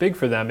big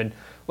for them. And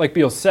like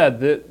Beals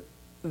said,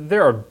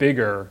 there are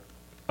bigger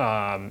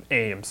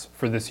aims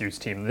for this year's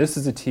team. This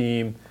is a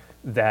team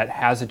that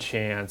has a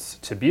chance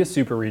to be a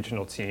super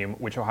regional team,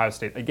 which Ohio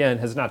State, again,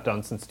 has not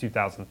done since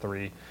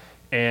 2003.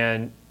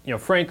 And,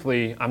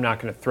 frankly, I'm not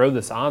going to throw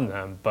this on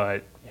them,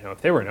 but,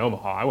 if they were in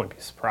Omaha, I wouldn't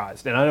be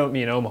surprised. And I don't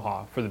mean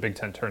Omaha for the Big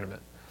Ten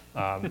tournament.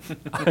 I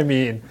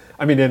mean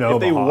in Omaha. If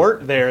they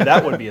weren't there,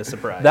 that would be a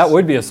surprise. That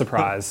would be a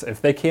surprise.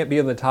 If they can't be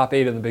in the top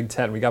 8 in the Big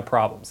Ten, we got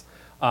problems.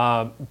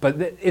 But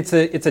it's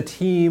a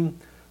team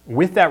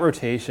with that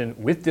rotation,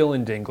 with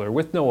Dylan Dingler,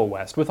 with Noah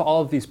West, with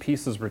all of these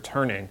pieces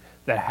returning,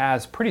 that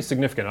has pretty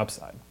significant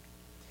upside.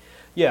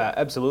 Yeah,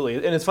 absolutely.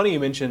 And it's funny you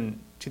mentioned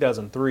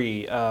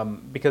 2003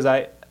 because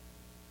I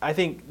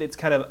think it's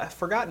kind of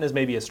forgotten is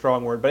maybe a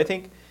strong word, but I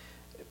think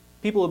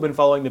people who have been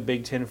following the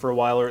Big Ten for a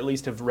while, or at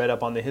least have read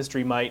up on the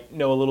history, might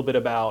know a little bit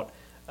about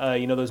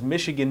those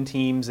Michigan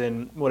teams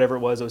in whatever it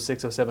was,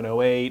 06, 07,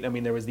 08. I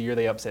mean, there was the year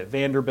they upset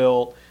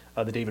Vanderbilt,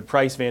 the David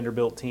Price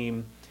Vanderbilt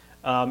team.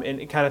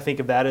 And kind of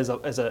think of that as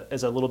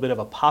a little bit of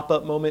a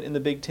pop-up moment in the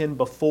Big Ten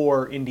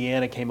before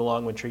Indiana came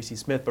along with Tracy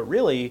Smith. But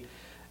really,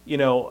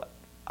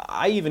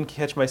 I even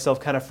catch myself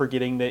kind of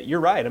forgetting that you're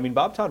right. I mean,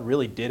 Bob Todd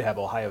really did have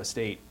Ohio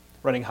State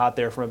running hot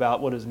there from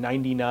about,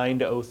 99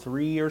 to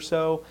 03 or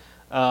so.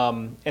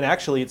 And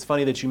actually, it's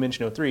funny that you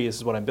mentioned 03. This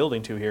is what I'm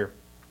building to here.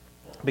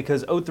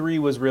 because '03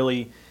 was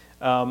really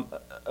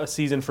a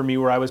season for me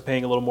where I was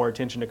paying a little more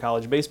attention to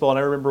college baseball. And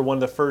I remember one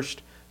of the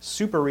first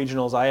super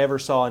regionals I ever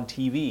saw on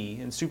TV,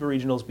 and super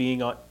regionals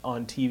being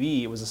on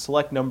TV, it was a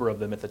select number of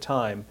them at the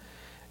time,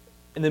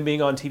 and then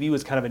being on TV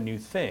was kind of a new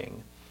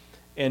thing.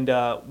 And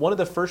one of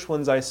the first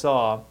ones I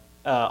saw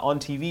on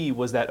TV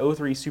was that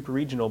 '03 Super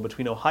Regional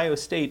between Ohio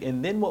State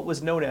and then what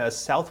was known as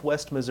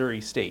Southwest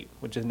Missouri State,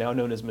 which is now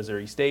known as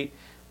Missouri State.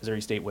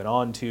 Missouri State went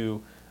on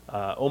to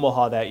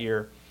Omaha that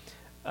year.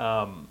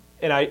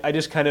 And I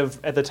just kind of,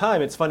 at the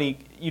time, it's funny,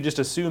 you just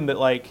assume that,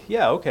 like,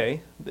 yeah,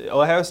 okay,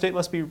 Ohio State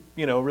must be,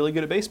 really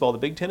good at baseball. The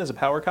Big Ten is a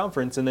power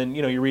conference. And then,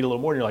 you read a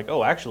little more and you're like,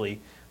 oh,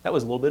 actually, that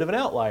was a little bit of an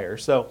outlier.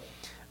 So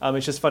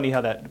it's just funny how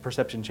that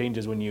perception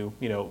changes when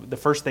the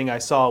first thing I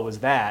saw was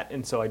that.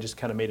 And so I just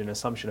kind of made an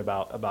assumption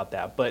about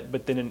that.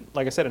 But then,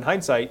 like I said, in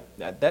hindsight,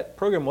 that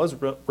program was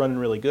running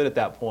really good at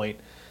that point.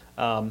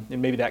 And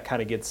maybe that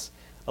kind of gets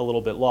a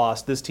little bit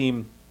lost. This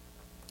team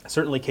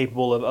certainly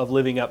capable of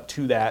living up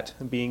to that,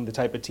 being the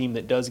type of team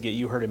that does get,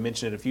 you heard him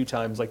mention it a few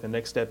times, like the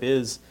next step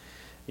is,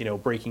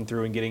 breaking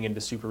through and getting into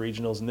super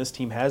regionals. And this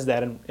team has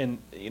that. And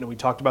we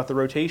talked about the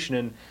rotation,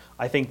 and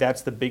I think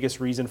that's the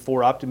biggest reason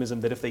for optimism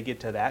that if they get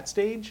to that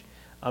stage,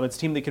 it's a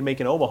team that can make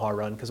an Omaha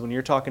run. Because when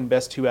you're talking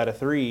best 2 out of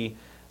 3,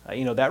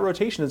 that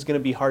rotation is going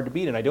to be hard to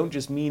beat. And I don't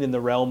just mean in the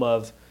realm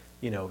of,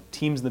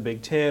 teams in the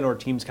Big Ten or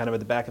teams kind of at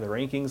the back of the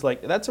rankings.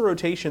 Like, that's a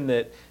rotation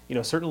that,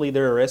 certainly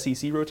there are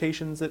SEC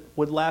rotations that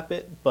would lap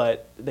it,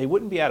 but they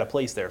wouldn't be out of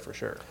place there for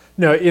sure.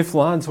 No, if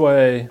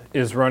Lansway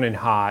is running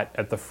hot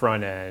at the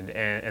front end,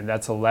 and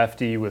that's a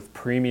lefty with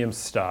premium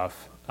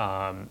stuff,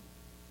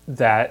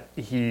 that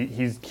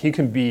he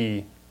can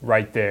be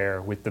right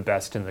there with the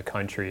best in the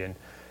country. And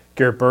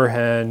Garrett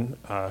Burhan,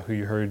 who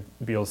you heard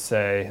Beals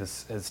say,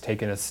 has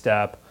taken a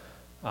step.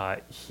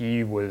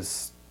 He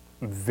was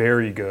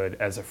very good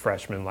as a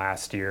freshman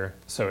last year.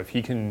 So if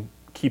he can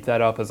keep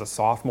that up as a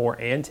sophomore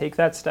and take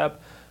that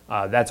step,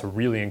 that's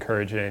really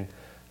encouraging.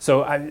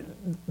 So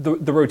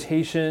the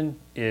rotation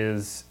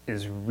is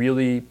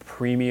really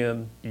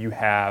premium. You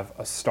have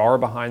a star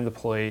behind the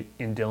plate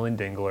in Dylan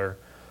Dingler.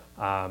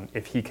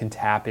 If he can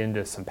tap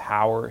into some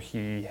power,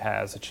 he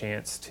has a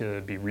chance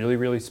to be really,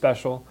 really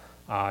special,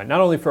 not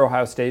only for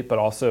Ohio State, but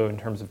also in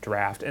terms of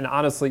draft. And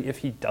honestly, if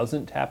he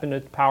doesn't tap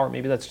into power,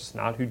 maybe that's just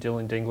not who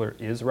Dylan Dingler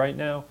is right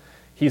now.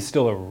 He's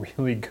still a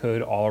really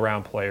good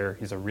all-around player.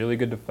 He's a really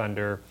good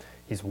defender.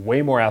 He's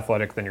way more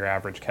athletic than your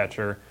average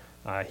catcher.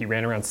 He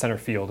ran around center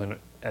field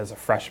as a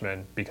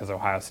freshman because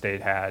Ohio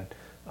State had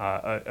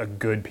a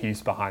good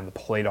piece behind the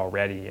plate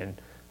already. And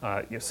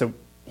so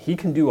he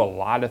can do a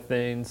lot of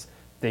things.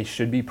 They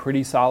should be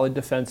pretty solid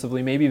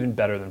defensively, maybe even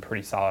better than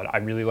pretty solid. I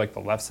really like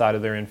the left side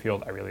of their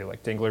infield. I really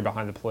like Dingler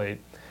behind the plate.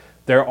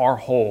 There are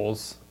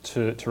holes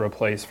to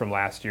replace from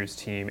last year's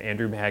team.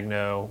 Andrew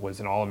Magno was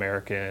an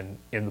All-American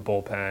in the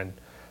bullpen.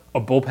 A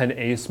bullpen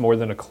ace more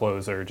than a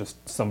closer,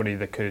 just somebody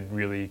that could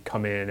really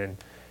come in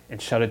and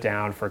shut it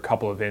down for a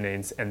couple of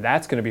innings, and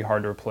that's going to be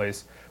hard to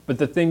replace. But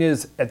the thing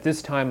is, at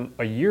this time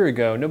a year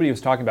ago, nobody was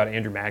talking about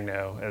Andrew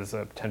Magno as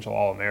a potential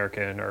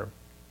All-American or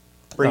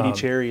Brady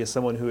Cherry is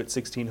someone who hit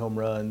 16 home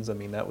runs. I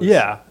mean, that was...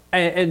 Yeah,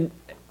 and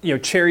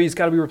Cherry's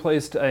got to be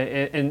replaced,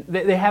 and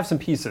they have some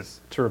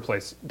pieces to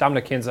replace.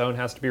 Dominic Canzone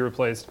has to be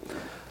replaced.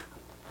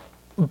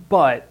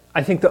 But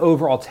I think the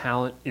overall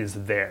talent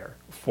is there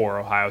for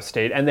Ohio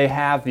State, and they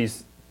have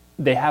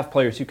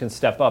players who can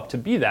step up to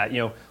be that.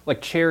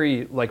 Like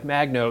Cherry, like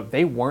Magno,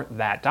 they weren't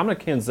that.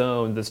 Dominic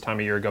Canzone this time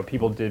a year ago,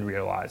 people did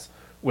realize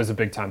was a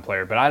big-time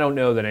player, but I don't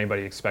know that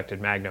anybody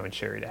expected Magno and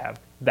Cherry to have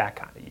that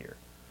kind of year.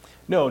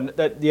 No,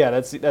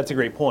 that's a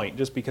great point.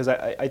 Just because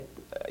I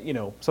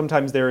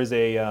sometimes there is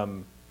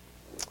an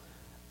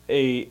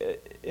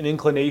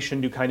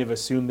inclination to kind of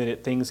assume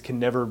that things can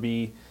never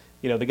be.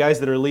 The guys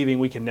that are leaving,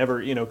 we can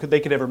never, they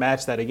could never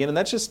match that again, and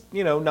that's just,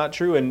 not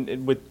true.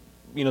 And with,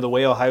 the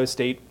way Ohio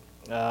State,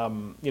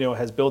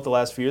 has built the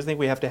last few years, I think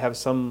we have to have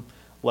some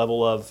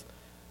level of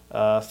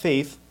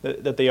faith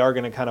that they are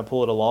going to kind of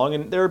pull it along.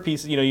 And there are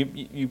pieces,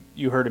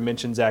 you heard him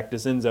mention Zach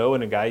DeCinzo,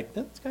 and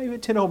this guy who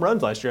hit 10 home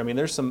runs last year. I mean,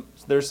 there's some.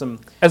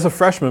 As a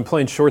freshman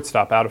playing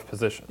shortstop out of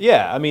position.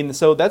 Yeah, I mean,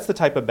 so that's the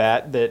type of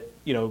bat that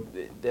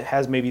that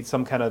has maybe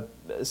some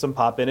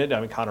pop in it. I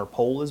mean, Connor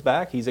Pohl is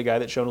back. He's a guy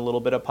that's shown a little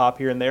bit of pop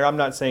here and there. I'm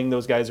not saying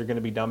those guys are going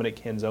to be Dominic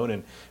Canzone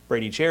and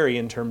Brady Cherry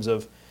in terms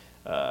of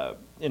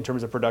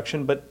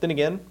production, but then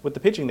again, with the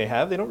pitching they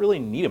have, they don't really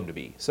need them to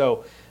be.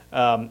 So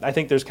I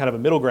think there's kind of a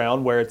middle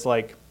ground where it's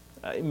like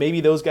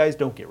maybe those guys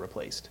don't get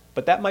replaced,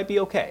 but that might be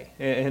okay,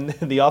 and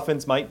the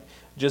offense might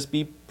just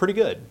be pretty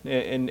good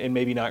and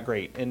maybe not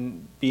great.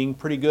 And being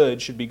pretty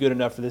good should be good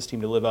enough for this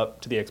team to live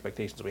up to the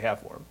expectations we have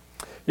for them.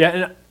 Yeah,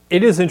 and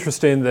it is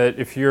interesting that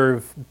if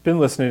you've been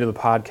listening to the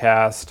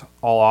podcast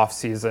all off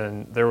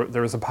season, there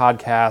was a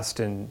podcast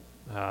in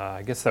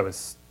I guess that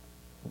was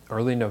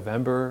early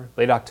November,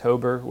 late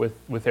October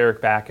with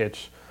Eric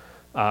Bakich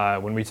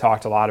when we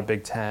talked a lot of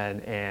Big Ten,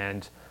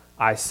 and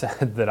I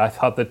said that I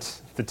thought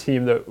that the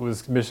team that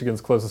was Michigan's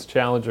closest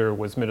challenger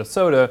was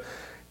Minnesota,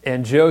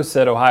 and Joe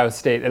said Ohio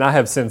State, and I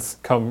have since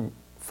come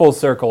full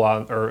circle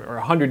on, or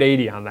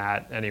 180 on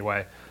that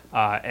anyway.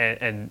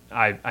 And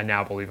I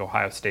now believe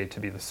Ohio State to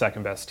be the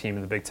second best team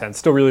in the Big Ten.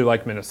 Still really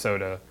like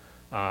Minnesota.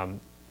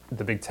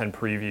 The Big Ten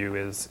preview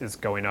is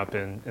going up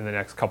in the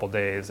next couple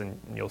days, and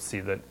you'll see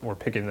that we're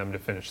picking them to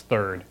finish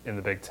third in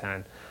the Big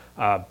Ten.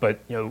 But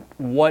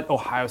what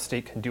Ohio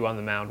State can do on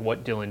the mound,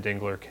 what Dylan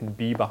Dingler can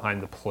be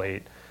behind the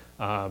plate,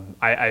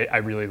 I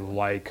really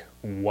like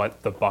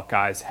what the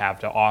Buckeyes have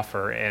to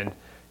offer. And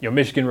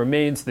Michigan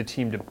remains the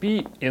team to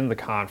beat in the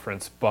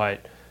conference,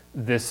 but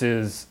this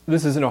is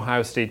an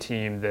Ohio State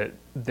team that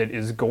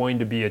is going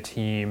to be a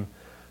team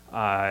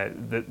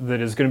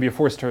that is going to be a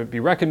force to be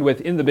reckoned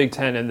with in the Big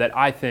Ten, and that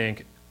I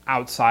think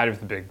outside of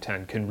the Big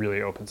Ten can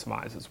really open some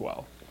eyes as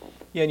well.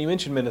 Yeah, and you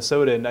mentioned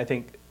Minnesota, and I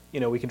think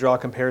we can draw a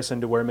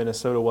comparison to where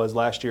Minnesota was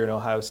last year and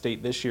Ohio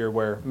State this year,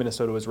 where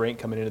Minnesota was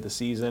ranked coming into the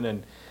season,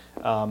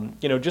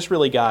 and just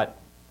really got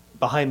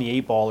behind the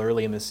eight ball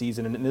early in the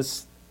season. And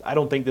I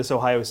don't think this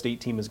Ohio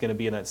State team is going to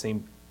be in that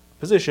same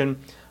position.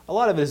 A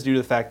lot of it is due to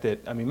the fact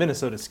that,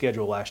 Minnesota's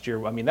schedule last year,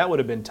 that would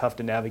have been tough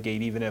to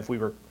navigate even if we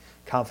were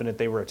confident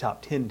they were a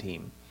top 10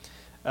 team,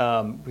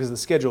 because the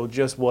schedule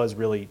just was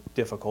really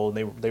difficult,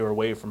 and they were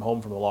away from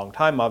home for a long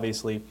time,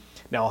 obviously.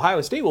 Now,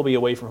 Ohio State will be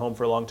away from home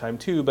for a long time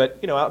too,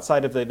 but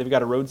outside of they've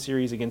got a road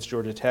series against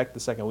Georgia Tech the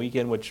second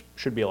weekend, which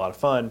should be a lot of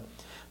fun.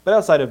 But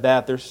outside of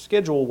that, their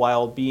schedule,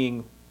 while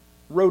being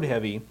road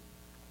heavy,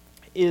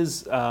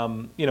 is a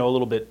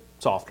little bit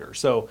softer.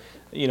 So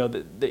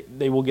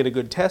they will get a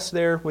good test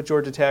there with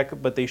Georgia Tech,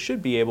 but they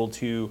should be able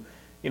to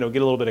get a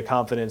little bit of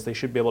confidence. They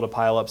should be able to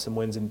pile up some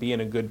wins and be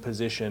in a good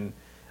position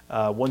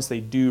once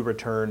they do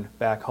return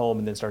back home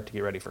and then start to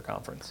get ready for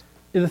conference.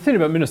 The thing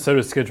about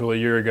Minnesota's schedule a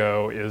year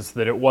ago is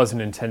that it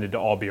wasn't intended to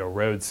all be a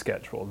road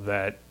schedule,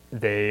 that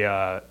they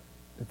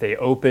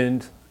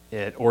opened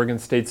at Oregon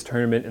State's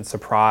tournament in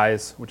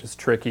Surprise, which is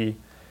tricky.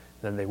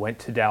 Then they went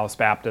to Dallas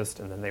Baptist,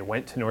 and then they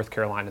went to North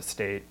Carolina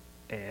State,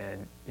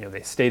 and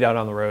they stayed out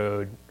on the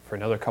road for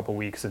another couple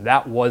weeks, and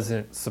that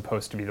wasn't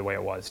supposed to be the way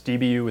it was.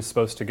 DBU was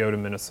supposed to go to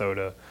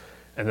Minnesota,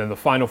 and then the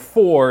Final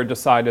Four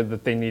decided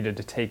that they needed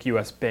to take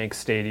U.S. Bank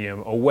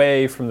Stadium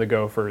away from the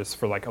Gophers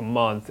for like a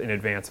month in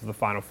advance of the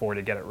Final Four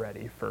to get it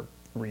ready for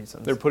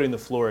reasons. They're putting the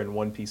floor in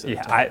one piece at a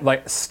time.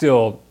 I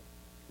still,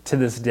 to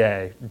this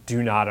day,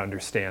 do not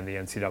understand the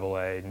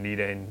NCAA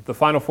needing the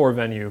Final Four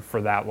venue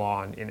for that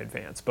long in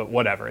advance, but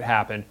whatever, it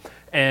happened.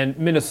 And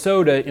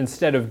Minnesota,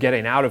 instead of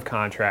getting out of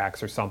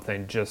contracts or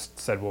something, just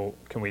said, well,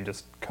 can we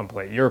just come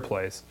play at your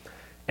place?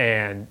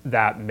 And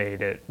that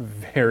made it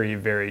very,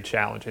 very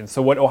challenging.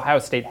 So what Ohio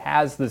State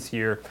has this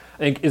year, I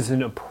think, is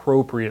an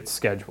appropriate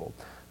schedule.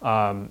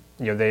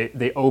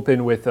 They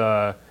open with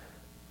a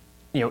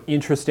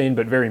interesting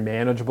but very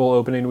manageable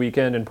opening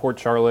weekend in Port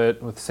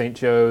Charlotte with St.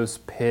 Joe's,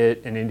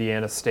 Pitt, and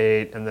Indiana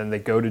State, and then they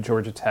go to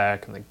Georgia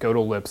Tech and they go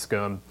to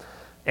Lipscomb.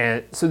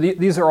 And so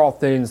these are all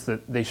things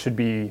that they should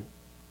be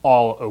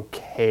all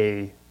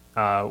okay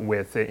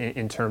with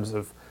in terms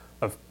of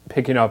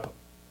picking up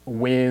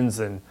wins,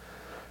 and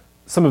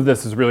some of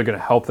this is really going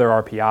to help their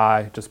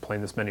RPI, just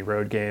playing this many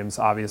road games,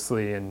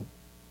 obviously, and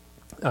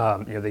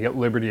they get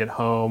Liberty at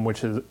home,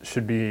 which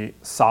should be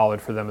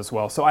solid for them as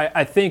well. So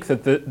I think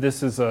that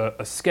this is a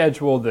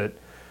schedule that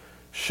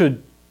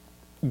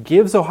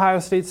gives Ohio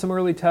State some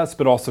early tests,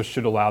 but also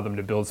should allow them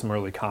to build some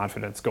early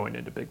confidence going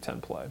into Big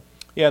Ten play.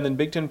 Yeah, and then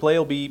Big Ten play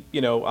will be,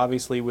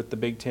 obviously with the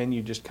Big Ten,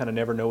 you just kind of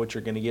never know what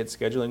you're going to get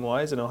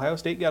scheduling-wise, and Ohio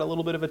State got a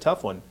little bit of a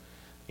tough one.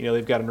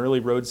 They've got an early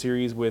road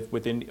series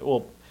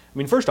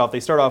first off, they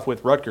start off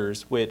with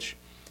Rutgers, which,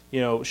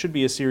 should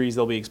be a series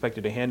they'll be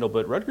expected to handle,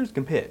 but Rutgers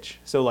can pitch.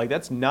 So,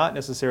 that's not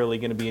necessarily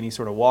going to be any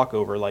sort of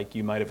walkover like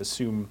you might have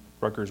assumed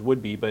Rutgers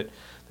would be, but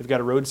they've got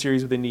a road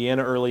series with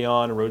Indiana early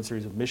on, a road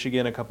series with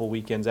Michigan a couple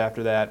weekends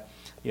after that.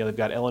 They've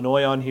got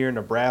Illinois on here,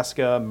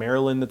 Nebraska,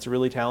 Maryland, that's a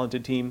really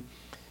talented team.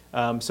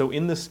 So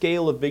in the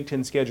scale of Big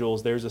Ten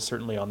schedules, theirs is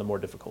certainly on the more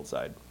difficult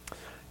side.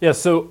 Yeah,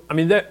 so,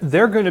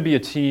 they're going to be a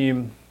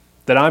team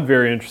that I'm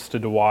very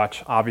interested to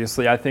watch.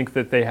 Obviously, I think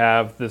that they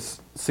have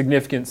this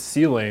significant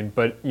ceiling,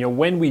 but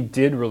when we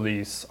did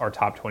release our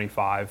top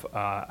 25,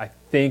 I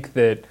think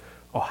that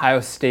Ohio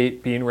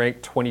State being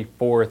ranked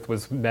 24th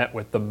was met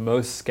with the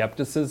most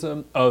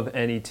skepticism of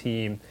any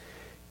team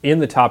in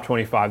the top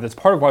 25. That's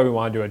part of why we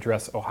wanted to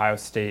address Ohio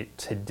State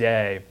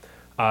today.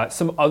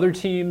 Some other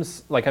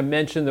teams, like I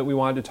mentioned, that we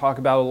wanted to talk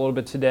about a little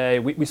bit today.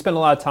 We spent a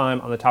lot of time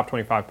on the Top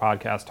 25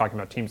 podcast talking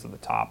about teams at the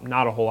top,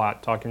 not a whole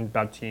lot talking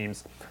about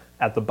teams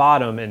at the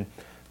bottom. And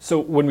so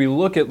when we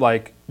look at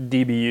like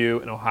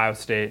DBU and Ohio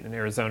State and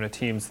Arizona,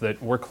 teams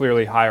that we're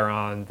clearly higher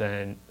on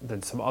than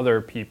some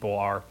other people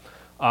are,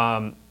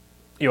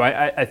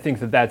 I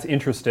think that that's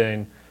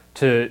interesting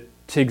to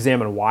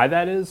examine why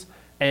that is.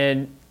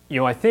 And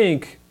I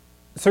think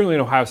certainly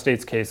in Ohio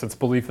State's case, it's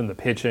belief in the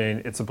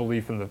pitching. It's a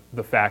belief in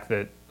the fact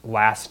that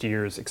last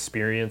year's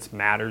experience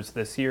matters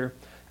this year,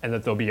 and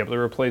that they'll be able to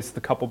replace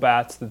the couple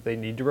bats that they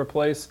need to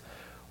replace.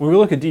 When we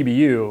look at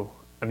DBU,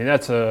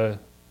 that's a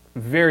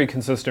very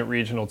consistent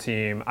regional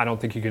team. I don't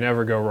think you can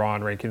ever go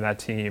wrong ranking that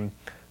team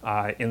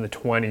in the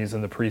 20s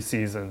in the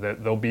preseason.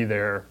 That they'll be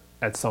there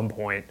at some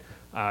point.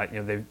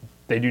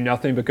 They do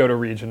nothing but go to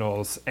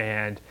regionals,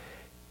 and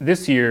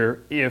this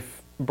year,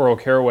 if Burl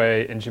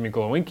Caraway and Jimmy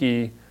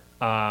Glowinky,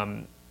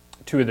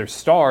 two of their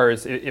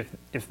stars,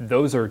 if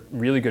those are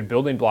really good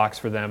building blocks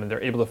for them, and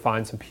they're able to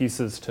find some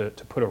pieces to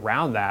put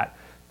around that,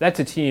 that's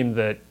a team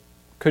that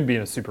could be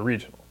in a super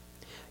regional.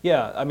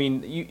 Yeah, I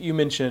mean, you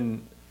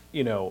mentioned,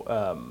 you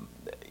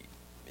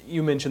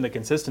mentioned the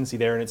consistency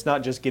there, and it's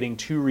not just getting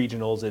 2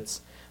 regionals.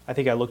 It's, I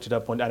think I looked it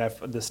up one, and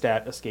the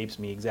stat escapes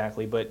me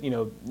exactly, but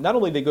not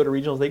only they go to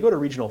regionals, they go to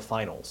regional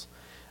finals.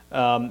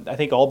 I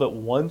think all but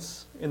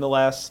once in the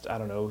last,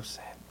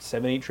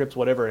 7, 8 trips,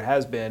 whatever it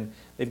has been,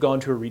 they've gone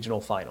to a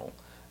regional final.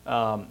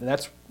 And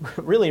that's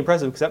really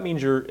impressive, because that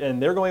means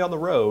they're going on the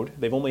road.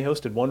 They've only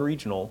hosted 1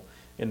 regional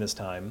in this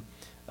time.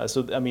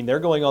 They're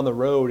going on the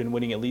road and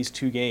winning at least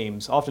 2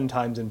 games,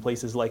 oftentimes in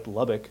places like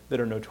Lubbock that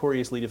are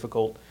notoriously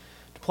difficult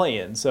to play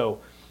in. So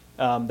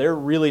they're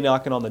really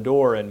knocking on the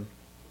door. And,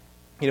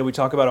 we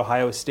talk about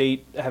Ohio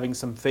State having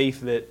some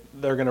faith that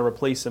they're going to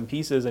replace some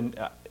pieces, and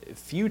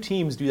few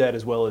teams do that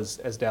as well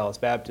as Dallas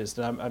Baptist.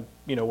 And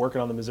I'm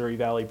working on the Missouri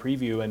Valley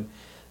preview and,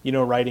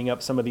 writing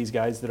up some of these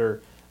guys that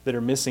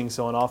are missing.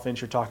 So on offense,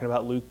 you're talking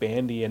about Luke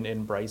Bandy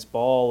and Bryce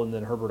Ball, and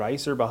then Herbert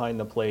Iser behind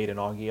the plate, and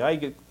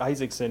Augie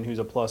Isaacson, who's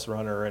a plus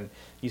runner. And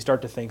you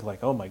start to think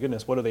like, oh my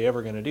goodness, what are they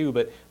ever going to do?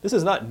 But this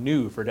is not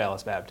new for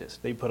Dallas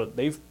Baptist.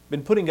 They've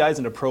been putting guys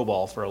into pro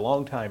ball for a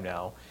long time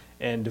now,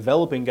 and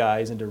developing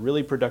guys into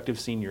really productive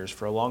seniors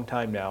for a long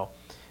time now.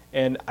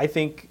 And I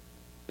think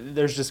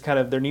there's just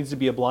there needs to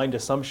be a blind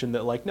assumption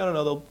that like,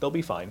 no, they'll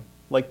be fine.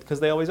 Like,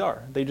 because they always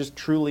are. They just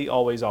truly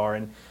always are.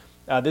 And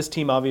this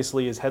team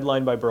obviously is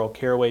headlined by Burl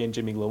Caraway and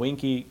Jimmy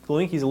Glowinky.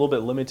 Glowinky's a little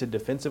bit limited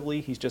defensively.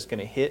 He's just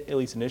going to hit, at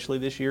least initially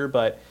this year.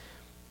 But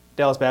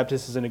Dallas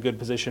Baptist is in a good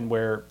position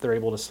where they're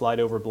able to slide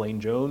over Blaine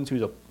Jones,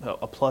 who's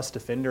a plus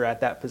defender at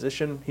that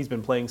position. He's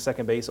been playing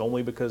second base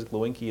only because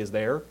Glowinky is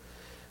there.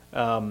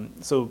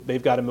 So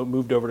they've got him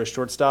moved over to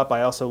shortstop.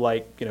 I also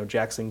like,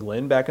 Jackson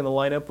Glenn back in the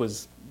lineup,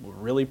 was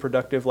really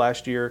productive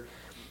last year.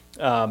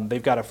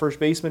 They've got a first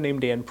baseman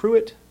named Dan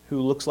Pruitt, who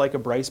looks like a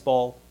Bryce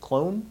Ball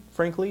clone,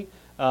 frankly,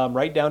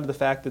 right down to the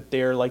fact that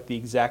they're like the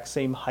exact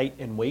same height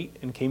and weight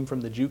and came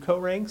from the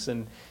JUCO ranks.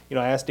 And,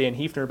 I asked Dan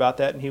Hefner about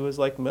that, and he was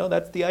like, well,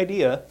 that's the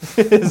idea.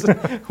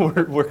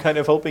 we're kind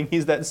of hoping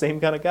he's that same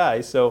kind of guy.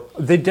 So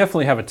they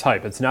definitely have a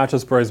type. It's not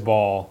just Bryce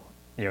Ball.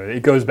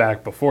 It goes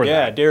back before that.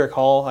 Yeah, Derek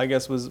Hall, I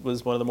guess, was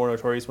one of the more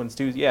notorious ones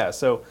too. Yeah,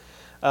 so,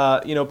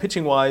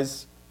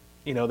 pitching-wise,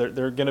 they're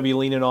going to be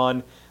leaning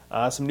on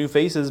some new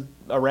faces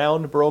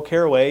around Burl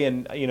Caraway.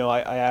 And,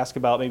 I asked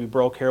about maybe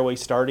Burl Caraway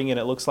starting, and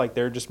it looks like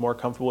they're just more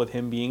comfortable with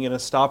him being in a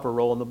stopper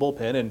role in the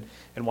bullpen.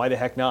 And why the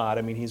heck not?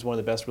 I mean, he's one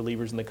of the best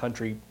relievers in the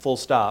country, full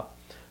stop.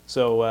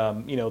 So,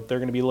 they're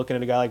going to be looking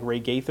at a guy like Ray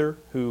Gaither,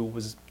 who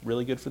was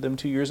really good for them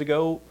 2 years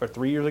ago, or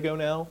 3 years ago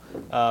now,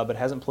 but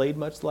hasn't played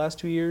much the last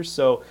 2 years.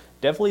 So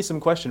definitely some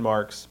question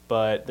marks,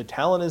 but the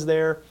talent is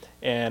there,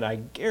 and I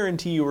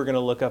guarantee you we're going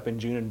to look up in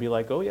June and be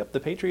like, oh, yep, the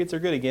Patriots are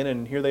good again,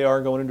 and here they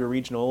are going into a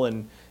regional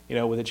and,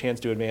 with a chance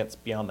to advance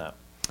beyond that.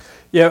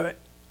 Yeah,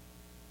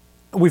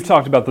 we've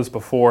talked about this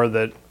before,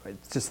 that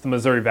it's just the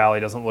Missouri Valley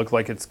doesn't look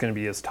like it's going to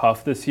be as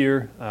tough this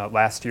year.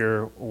 Last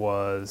year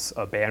was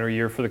a banner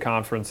year for the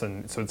conference,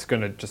 and so it's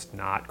going to just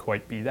not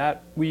quite be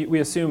that, we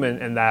assume,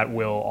 and that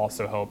will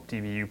also help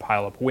DBU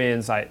pile up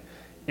wins.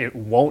 It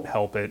won't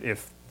help it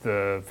if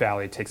the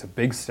Valley takes a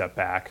big step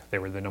back. They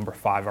were the number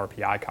 5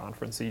 RPI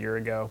conference a year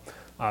ago,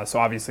 so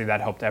obviously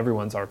that helped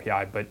everyone's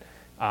RPI, but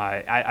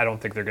I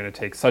don't think they're going to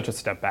take such a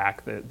step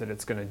back that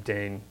it's going to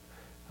ding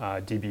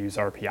DBU's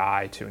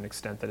RPI to an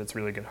extent that it's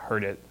really going to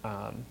hurt it.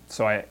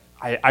 So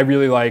I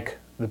really like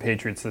the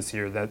Patriots this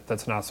year.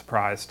 That's not a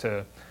surprise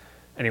to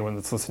anyone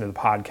that's listening to the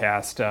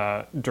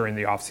podcast during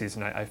the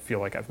offseason. I feel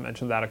like I've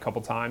mentioned that a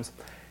couple times.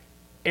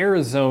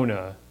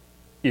 Arizona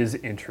is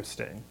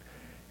interesting.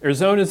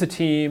 Arizona is a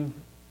team,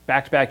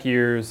 back-to-back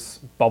years,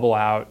 bubble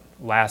out.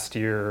 Last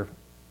year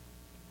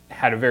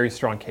had a very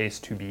strong case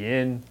to be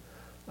in.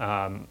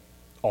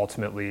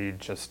 Ultimately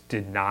just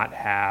did not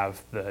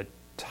have the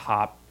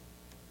top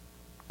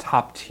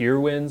tier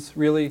wins,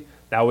 really.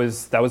 That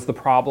was the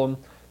problem.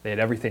 They had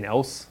everything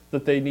else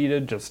that they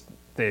needed, just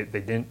they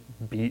didn't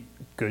beat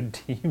good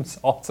teams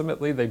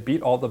ultimately. They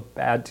beat all the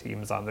bad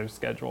teams on their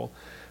schedule,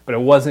 but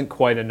it wasn't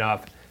quite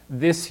enough.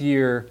 This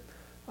year,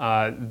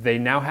 they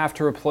now have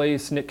to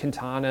replace Nick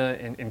Quintana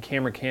and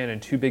Cameron Cannon,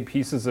 2 big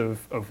pieces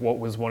of what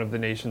was one of the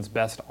nation's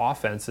best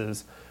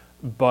offenses.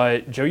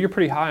 But Joe, you're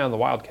pretty high on the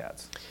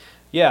Wildcats.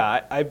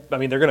 Yeah, I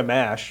mean, they're going to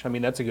mash. I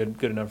mean, that's a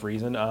good enough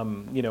reason.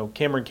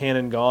 Cameron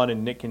Cannon gone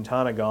and Nick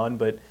Quintana gone,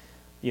 but,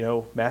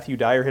 Matthew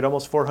Dyer hit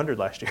almost 400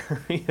 last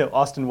year.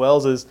 Austin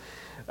Wells is,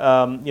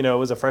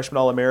 was a freshman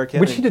All-American.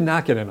 Which he did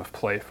not get enough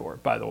play for,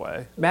 by the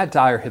way. Matt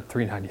Dyer hit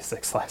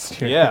 396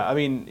 last year. Yeah, I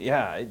mean,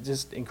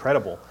 just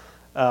incredible.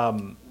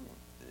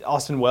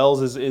 Austin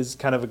Wells is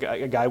kind of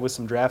a guy with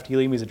some draft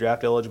helium. He's a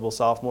draft-eligible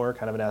sophomore,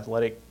 kind of an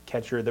athletic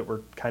catcher that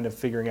we're kind of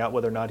figuring out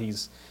whether or not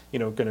he's,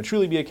 going to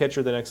truly be a catcher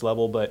at the next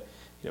level. But,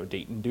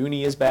 Dayton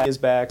Dooney is back.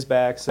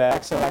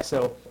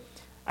 So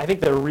I think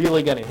they're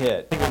really going to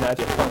hit. I think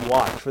that's a fun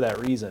watch for that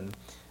reason.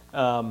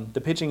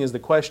 The pitching is the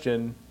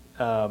question.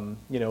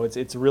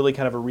 It's really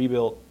kind of a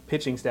rebuilt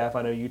pitching staff.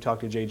 I know you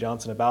talked to Jay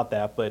Johnson about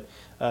that, but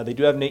they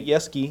do have Nate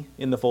Yeske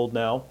in the fold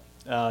now.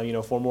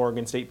 Former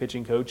Oregon State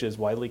pitching coach, is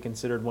widely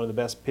considered one of the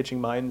best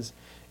pitching minds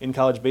in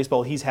college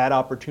baseball. He's had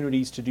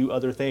opportunities to do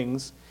other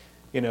things,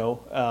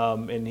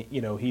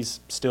 he's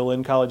still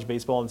in college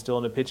baseball and still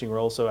in a pitching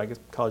role. So I guess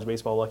college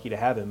baseball lucky to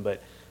have him.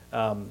 But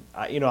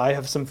I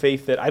have some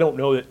faith that I don't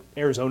know that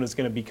Arizona is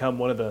going to become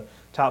one of the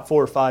top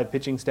 4 or 5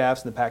 pitching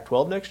staffs in the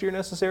Pac-12 next year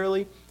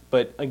necessarily.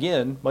 But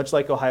again, much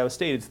like Ohio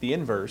State, it's the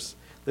inverse.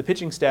 The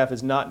pitching staff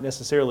is not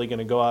necessarily going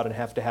to go out and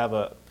have to have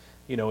a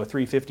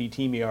 350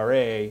 team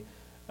ERA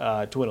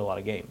to win a lot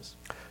of games.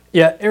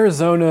 Yeah,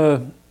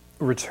 Arizona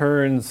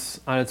returns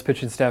on its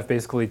pitching staff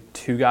basically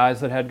 2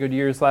 guys that had good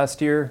years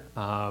last year,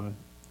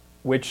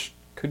 which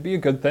could be a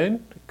good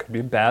thing, could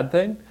be a bad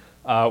thing.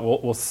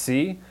 We'll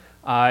see.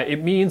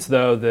 It means,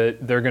 though,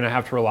 that they're going to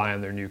have to rely on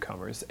their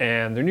newcomers,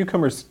 and their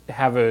newcomers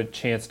have a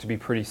chance to be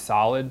pretty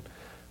solid.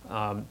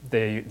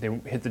 They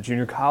hit the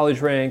junior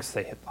college ranks,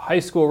 they hit the high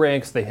school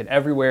ranks, they hit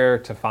everywhere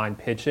to find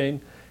pitching.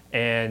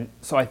 And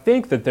so I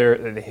think that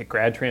they hit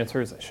grad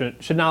transfers. I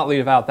should not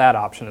leave out that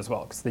option as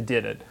well, because they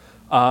did it.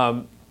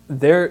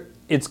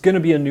 It's going to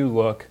be a new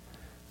look.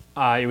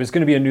 It was going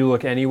to be a new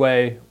look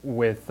anyway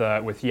with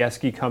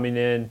Yeske coming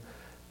in.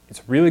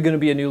 It's really going to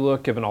be a new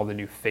look given all the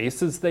new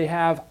faces they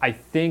have. I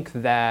think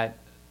that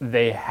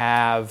they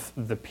have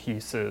the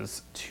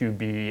pieces to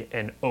be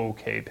an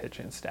okay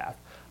pitching staff.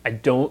 I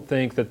don't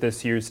think that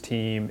this year's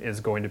team is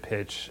going to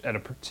pitch at a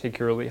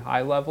particularly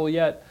high level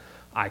yet.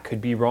 I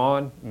could be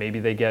wrong. Maybe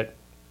they get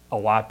a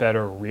lot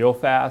better real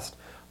fast.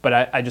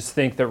 But I just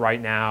think that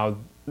right now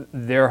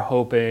they're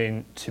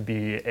hoping to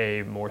be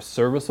a more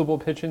serviceable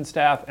pitching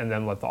staff and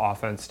then let the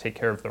offense take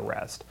care of the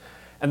rest.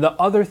 And the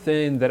other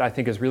thing that I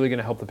think is really going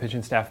to help the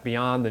pitching staff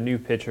beyond the new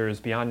pitchers,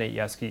 beyond Nate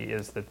Yeske,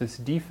 is that this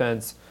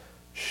defense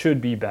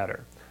should be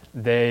better.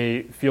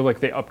 They feel like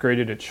they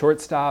upgraded at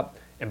shortstop,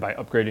 and by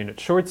upgrading at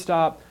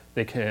shortstop,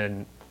 they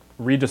can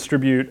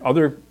redistribute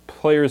other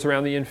players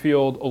around the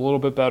infield a little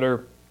bit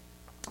better.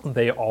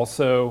 They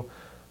also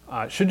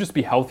should just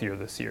be healthier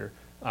this year.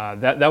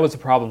 That was a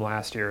problem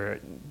last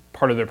year.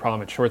 Part of their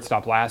problem at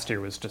shortstop last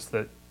year was just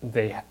that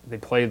they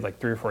played like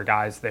 3 or 4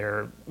 guys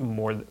there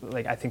more.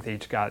 Like I think they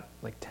each got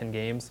like 10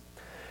 games,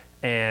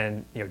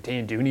 and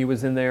Dan Dooney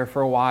was in there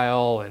for a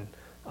while,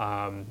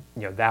 and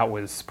that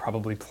was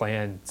probably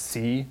Plan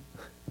C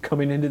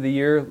coming into the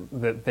year.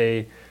 That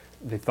they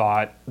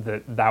thought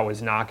that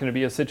was not going to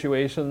be a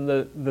situation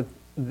that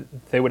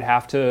they would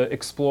have to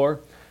explore,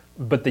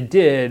 but they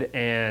did,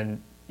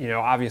 and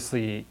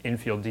obviously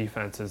infield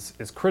defense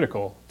is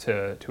critical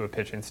to a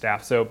pitching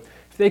staff. So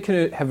if they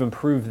could have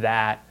improved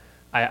that,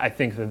 I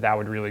think that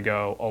would really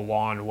go a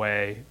long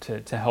way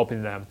to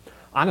helping them.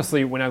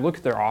 Honestly, when I look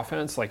at their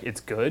offense, like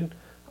it's good.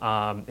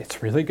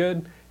 It's really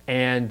good.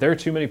 And there are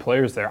too many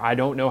players there. I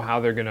don't know how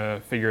they're going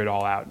to figure it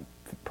all out.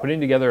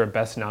 Putting together a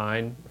best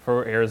 9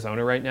 for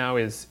Arizona right now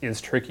is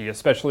tricky,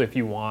 especially if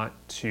you want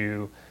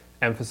to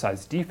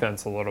emphasize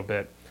defense a little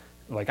bit.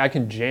 Like I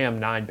can jam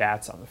 9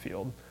 bats on the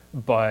field.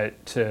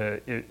 But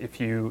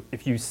if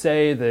you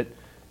say that,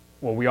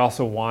 well, we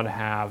also want to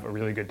have a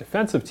really good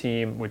defensive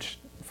team, which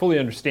fully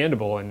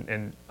understandable,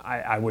 and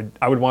I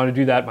would want to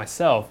do that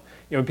myself.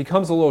 It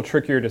becomes a little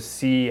trickier to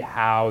see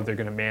how they're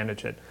going to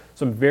manage it.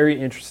 So I'm very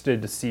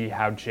interested to see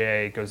how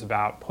Jay goes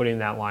about putting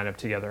that lineup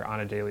together on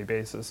a daily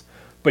basis.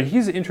 But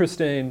he's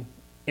interested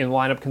in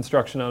lineup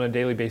construction on a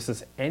daily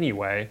basis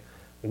anyway.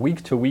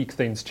 Week to week,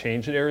 things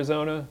change at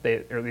Arizona,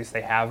 or at least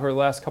they have for the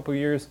last couple of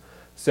years.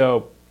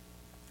 So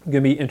I'm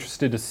going to be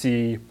interested to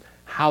see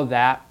how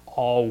that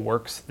all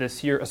works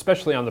this year,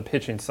 especially on the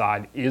pitching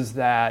side. Is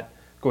that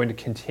going to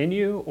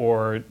continue,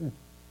 or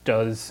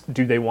do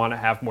they want to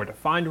have more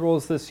defined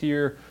roles this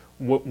year?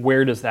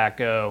 Where does that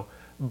go?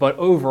 But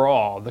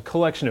overall, the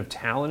collection of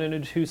talent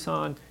in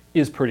Tucson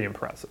is pretty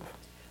impressive.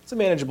 It's a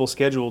manageable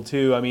schedule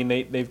too. I mean,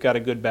 they've got a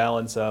good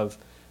balance of,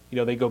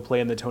 they go play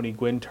in the Tony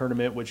Gwynn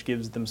tournament, which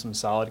gives them some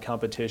solid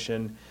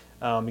competition.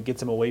 It gets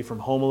them away from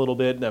home a little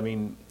bit. I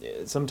mean,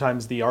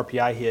 sometimes the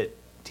RPI hit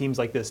teams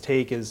like this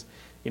take is,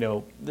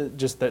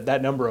 just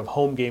that number of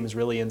home games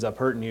really ends up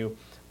hurting you.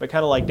 But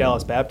kind of like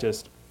Dallas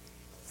Baptist,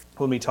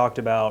 when we talked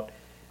about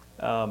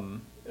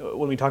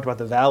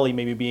the Valley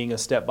maybe being a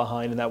step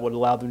behind, and that would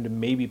allow them to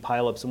maybe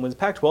pile up some wins.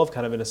 Pac-12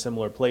 kind of in a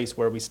similar place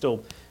where we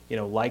still,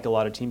 like a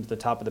lot of teams at the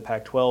top of the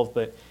Pac-12,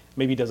 but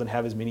maybe doesn't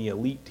have as many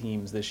elite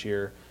teams this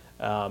year.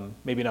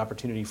 Maybe an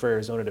opportunity for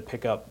Arizona to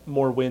pick up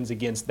more wins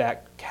against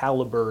that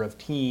caliber of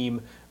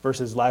team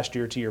versus last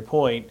year, to your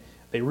point.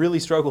 They really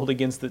struggled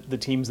against the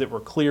teams that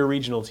were clear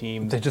regional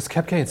teams. They just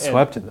kept getting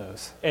swept in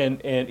those. And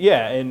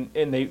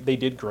they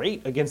did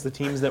great against the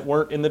teams that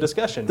weren't in the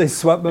discussion. They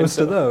swept most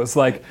of those.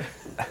 Like,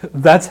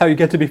 that's how you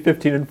get to be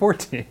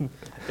 15-14.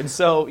 And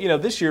so,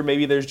 this year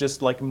maybe there's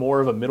just like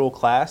more of a middle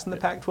class in the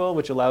Pac-12,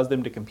 which allows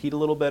them to compete a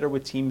little better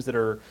with teams that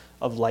are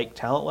of like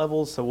talent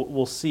levels. So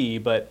we'll see.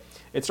 But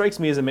it strikes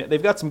me as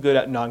they've got some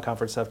good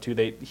non-conference stuff too.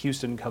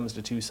 Houston comes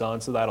to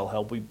Tucson, so that'll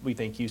help. We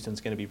think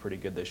Houston's going to be pretty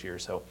good this year.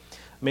 So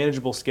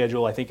manageable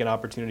schedule. I think an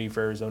opportunity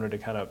for Arizona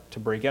to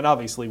break in.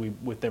 Obviously,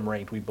 with them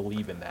ranked, we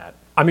believe in that.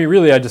 I mean,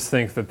 really, I just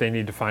think that they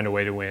need to find a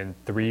way to win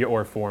 3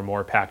 or 4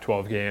 more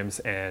Pac-12 games,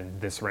 and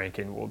this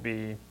ranking will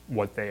be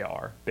what they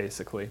are,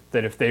 basically.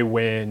 That if they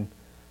win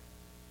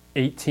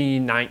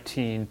 18,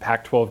 19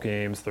 Pac-12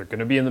 games, they're going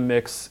to be in the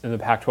mix in the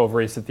Pac-12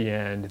 race at the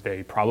end.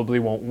 They probably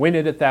won't win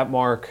it at that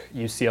mark.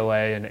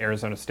 UCLA and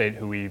Arizona State,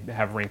 who we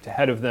have ranked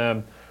ahead of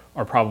them,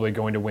 are probably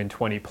going to win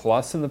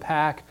 20-plus in the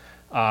Pac.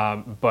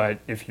 But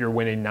if you're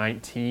winning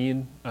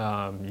 19,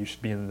 you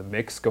should be in the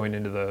mix going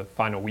into the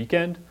final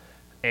weekend.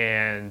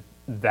 And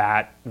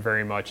that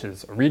very much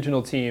is a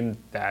regional team.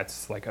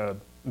 That's like a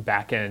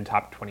back-end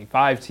top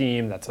 25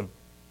 team. That's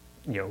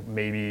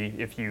maybe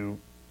if you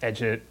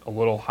edge it a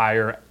little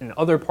higher in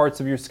other parts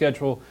of your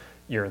schedule,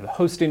 you're in the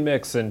hosting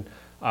mix, and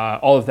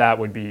all of that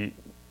would be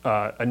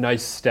a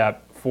nice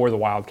step for the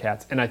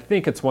Wildcats. And I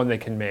think it's one they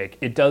can make.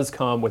 It does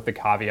come with the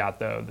caveat,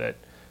 though, that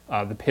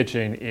the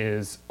pitching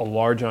is a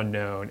large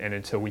unknown, and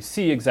until we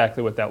see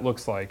exactly what that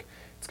looks like,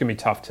 it's going to be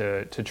tough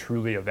to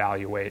truly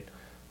evaluate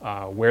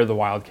where the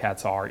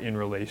Wildcats are in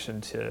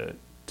relation to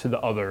the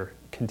other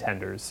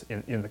contenders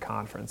in the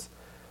conference.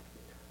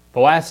 The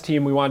last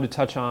team we wanted to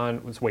touch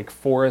on was Wake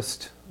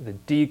Forest. The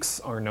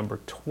Deacs are number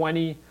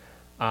 20.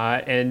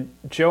 And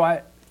Joe,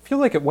 I feel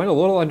like it went a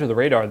little under the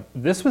radar.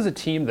 This was a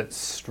team that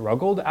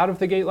struggled out of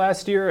the gate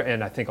last year,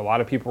 and I think a lot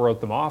of people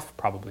wrote them off,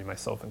 probably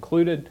myself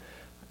included.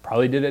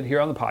 Probably did it here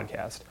on the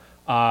podcast.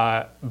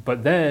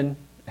 But then,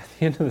 at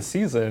the end of the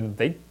season,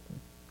 they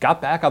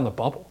got back on the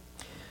bubble.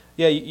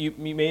 Yeah, you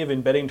may have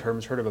in betting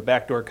terms heard of a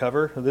backdoor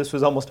cover. This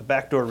was almost a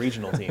backdoor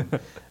regional team.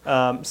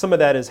 Some of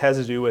that has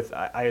to do with,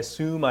 I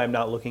assume, I'm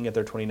not looking at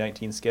their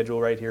 2019 schedule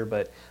right here,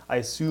 but I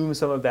assume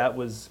some of that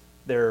was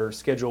their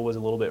schedule was a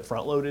little bit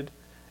front-loaded,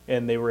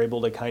 and they were able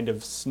to kind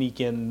of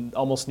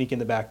almost sneak in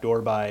the back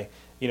door by,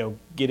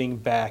 getting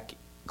back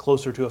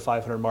closer to a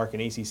 500 mark in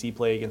ACC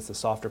play against the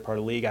softer part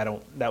of the league.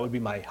 That would be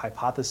my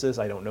hypothesis.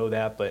 I don't know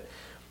that, but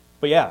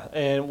yeah,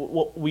 and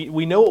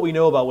we know what we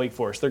know about Wake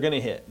Forest. They're going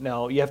to hit.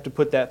 Now, you have to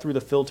put that through the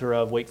filter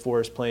of Wake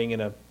Forest playing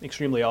in an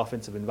extremely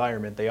offensive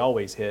environment. They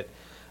always hit.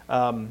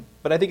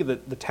 But I think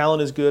the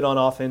talent is good on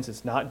offense.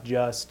 It's not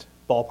just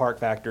ballpark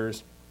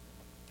factors.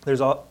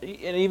 And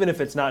even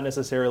if it's not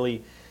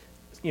necessarily,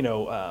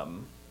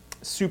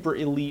 super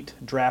elite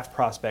draft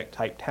prospect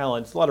type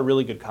talent, it's a lot of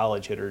really good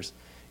college hitters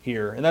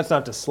here. And that's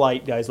not to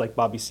slight guys like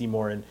Bobby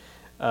Seymour and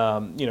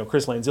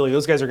Chris Lanzilli.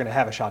 Those guys are going to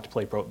have a shot to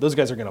play pro. Those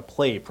guys are going to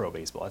play pro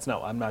baseball.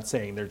 I'm not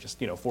saying they're just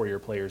 4-year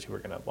players who are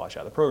going to wash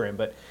out of the program,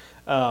 but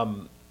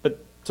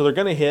so they're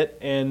going to hit,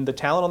 and the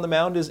talent on the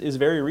mound is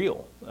very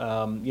real.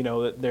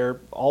 They're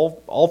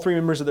all 3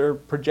 members of their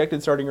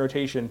projected starting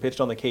rotation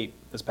pitched on the Cape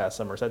this past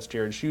summer. So that's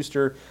Jared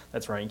Schuster,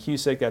 that's Ryan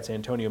Cusick, that's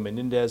Antonio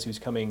Menendez, who's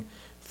coming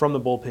from the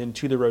bullpen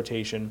to the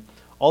rotation.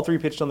 All 3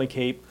 pitched on the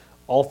Cape.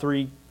 All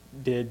 3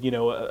 did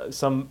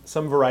some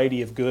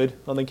variety of good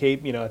on the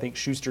Cape. I think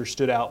Schuster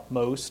stood out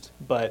most,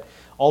 but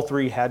all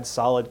 3 had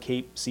solid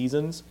Cape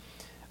seasons.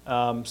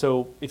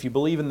 So if you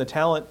believe in the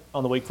talent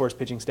on the Wake Forest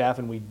pitching staff,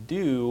 and we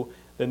do,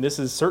 then this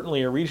is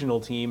certainly a regional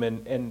team.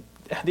 And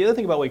the other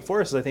thing about Wake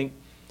Forest is I think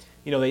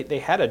they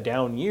had a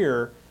down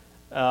year,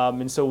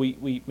 and so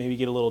we maybe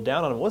get a little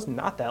down on them. It was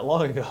not that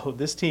long ago.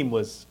 This team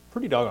was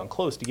pretty doggone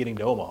close to getting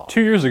to Omaha.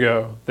 2 years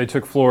ago, they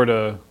took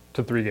Florida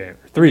to 3 games.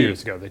 3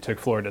 years ago, they took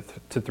Florida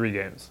to 3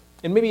 games.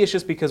 And maybe it's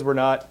just because we're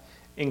not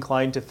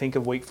inclined to think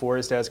of Wake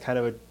Forest as kind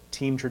of a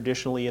team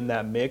traditionally in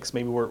that mix.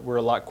 Maybe we're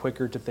a lot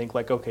quicker to think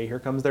like, okay, here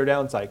comes their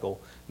down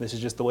cycle. This is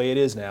just the way it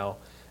is now.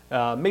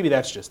 Maybe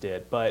that's just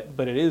it. But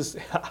it is.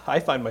 I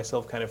find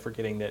myself kind of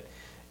forgetting that,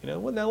 it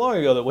wasn't that long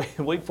ago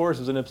that Wake Forest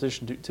was in a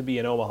position to be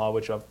in Omaha,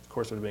 which of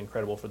course would have been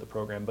incredible for the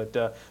program.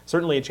 But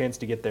certainly a chance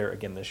to get there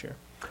again this year.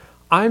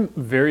 I'm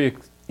very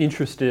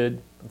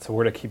interested. That's a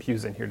word I keep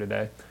using here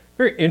today.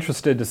 Very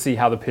interested to see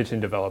how the pitching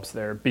develops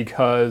there,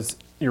 because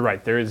you're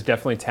right, there is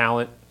definitely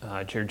talent.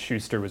 Jared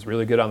Schuster was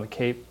really good on the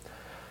Cape.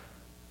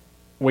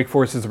 Wake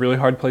Forest is a really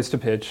hard place to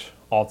pitch.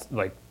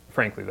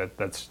 Frankly,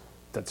 that's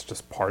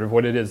just part of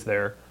what it is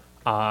there.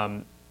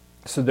 So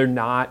they're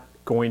not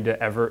going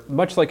to ever,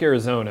 much like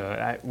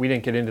Arizona, we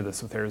didn't get into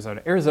this with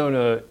Arizona.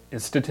 Arizona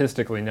is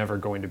statistically never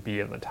going to be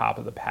in the top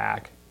of the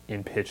pack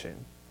in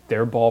pitching.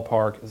 Their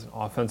ballpark is an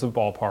offensive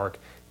ballpark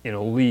in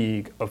a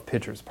league of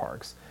pitchers'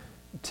 parks.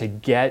 To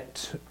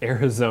get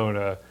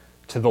Arizona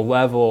to the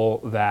level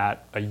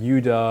that a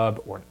UW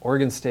or an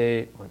Oregon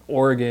State or an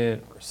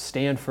Oregon or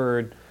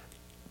Stanford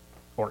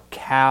or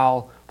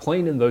Cal,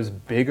 playing in those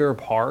bigger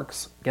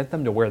parks, get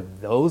them to where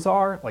those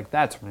are,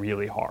 that's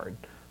really hard.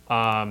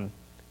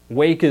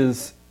 Wake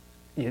is,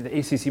 the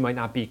ACC might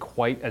not be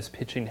quite as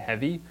pitching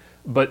heavy,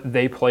 but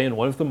they play in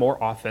one of the more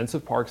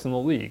offensive parks in the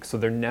league, so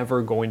they're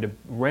never going to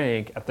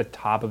rank at the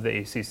top of the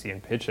ACC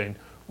in pitching,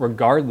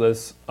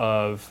 regardless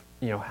of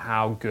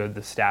how good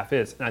the staff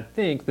is. And I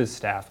think this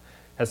staff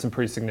has some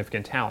pretty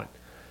significant talent.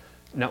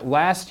 Now,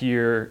 last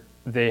year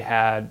they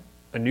had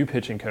a new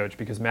pitching coach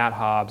because Matt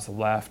Hobbs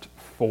left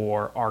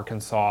for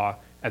Arkansas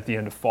at the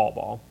end of fall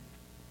ball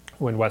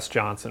when Wes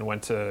Johnson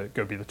went to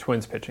go be the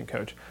Twins pitching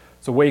coach.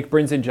 So Wake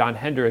brings in John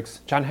Hendricks.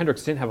 John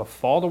Hendricks didn't have a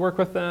fall to work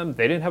with them.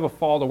 They didn't have a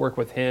fall to work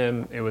with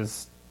him. It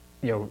was,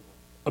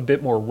 a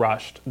bit more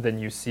rushed than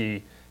you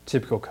see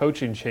typical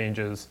coaching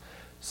changes.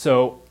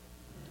 So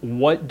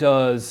what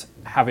does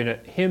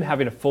him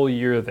having a full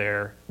year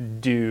there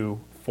do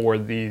for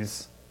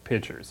these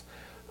pitchers?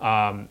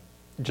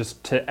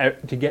 Just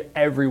to get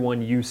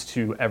everyone used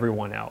to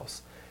everyone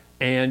else.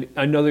 And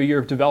another year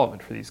of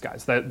development for these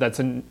guys. That's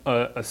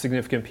a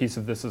significant piece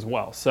of this as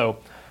well. So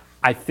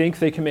I think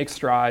they can make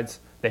strides.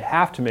 They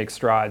have to make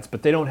strides,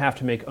 but they don't have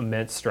to make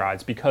immense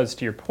strides because,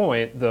 to your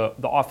point, the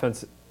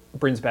offense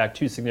brings back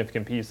two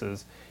significant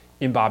pieces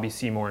in Bobby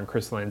Seymour and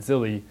Chris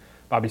Lanzilli.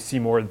 Bobby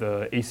Seymour,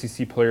 the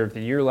ACC Player of the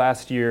Year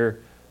last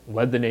year,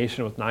 led the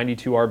nation with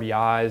 92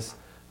 RBIs.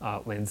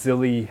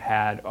 Lanzilli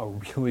had a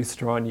really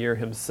strong year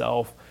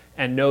himself.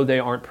 And no, they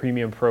aren't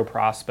premium pro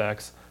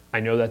prospects. I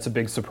know that's a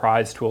big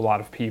surprise to a lot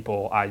of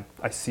people. I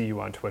see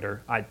you on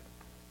Twitter. I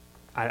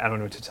don't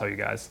know what to tell you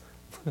guys.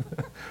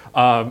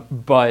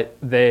 But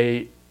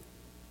they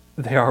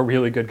are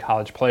really good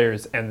college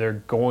players, and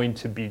they're going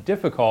to be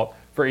difficult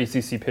for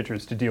ACC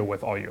pitchers to deal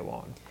with all year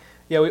long.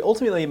 Yeah, we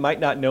ultimately might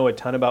not know a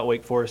ton about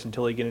Wake Forest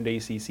until they get into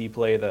ACC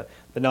play. The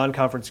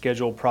non-conference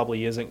schedule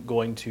probably isn't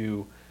going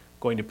to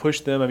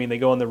push them. I mean, they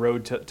go on the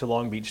road to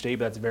Long Beach State,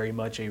 but that's very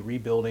much a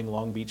rebuilding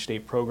Long Beach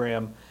State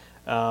program.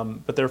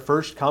 But their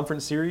first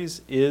conference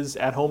series is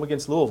at home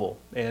against Louisville,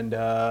 and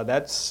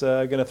that's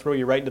going to throw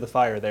you right into the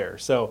fire there.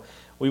 So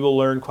we will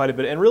learn quite a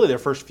bit. And really their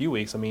first few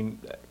weeks, I mean,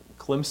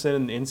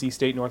 Clemson, NC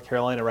State, North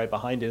Carolina right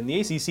behind it. And the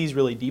ACC is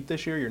really deep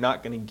this year. You're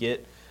not going to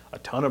get a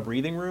ton of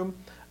breathing room.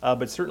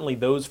 But certainly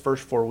those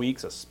first 4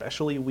 weeks,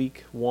 especially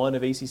week 1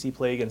 of ACC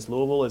play against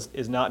Louisville,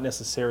 is not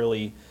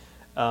necessarily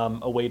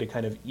a way to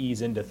kind of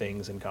ease into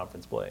things in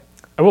conference play.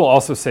 I will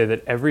also say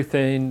that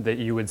everything that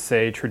you would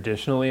say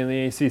traditionally in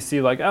the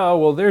ACC, like, oh,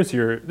 well, there's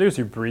your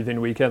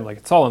breathing weekend, like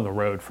it's all on the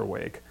road for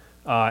Wake.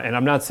 And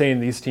I'm not saying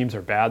these teams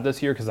are bad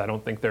this year because I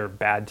don't think they're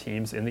bad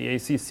teams in the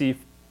ACC,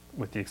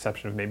 with the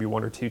exception of maybe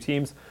 1 or 2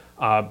 teams.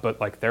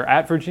 But like they're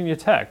at Virginia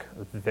Tech,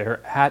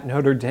 they're at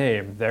Notre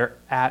Dame, they're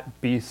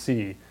at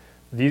BC.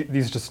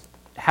 These just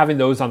having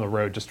those on the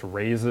road just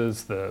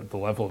raises the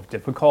level of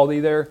difficulty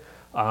there.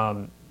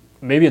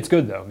 Maybe it's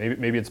good though.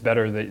 Maybe it's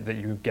better that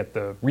you get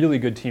the really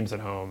good teams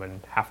at home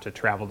and have to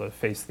travel to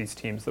face these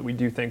teams that we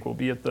do think will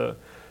be at the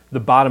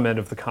bottom end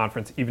of the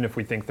conference, even if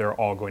we think they're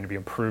all going to be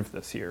improved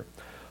this year.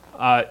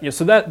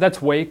 So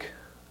that's Wake.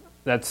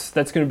 That's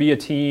going to be a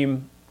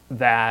team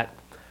that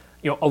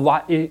a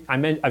lot.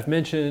 I've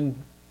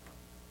mentioned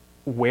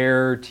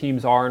where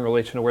teams are in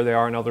relation to where they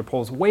are in other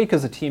polls. Wake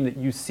is a team that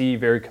you see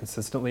very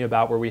consistently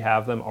about where we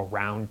have them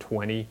around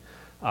 20,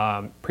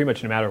 pretty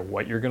much no matter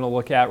what you're going to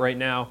look at right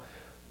now.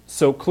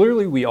 So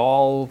clearly we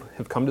all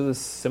have come to this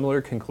similar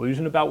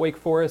conclusion about Wake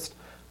Forest.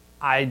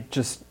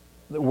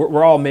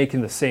 We're all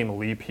making the same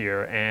leap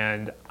here,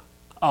 and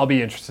I'll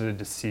be interested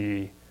to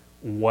see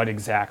what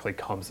exactly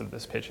comes of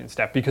this pitching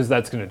staff because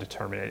that's going to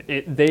determine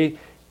it.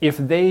 If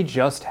they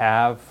just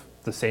have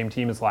the same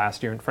team as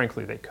last year, and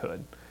frankly they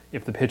could,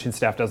 if the pitching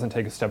staff doesn't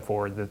take a step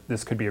forward,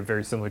 this could be a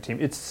very similar team.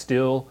 It's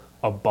still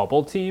a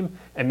bubble team,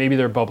 and maybe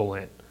they're bubble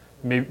in.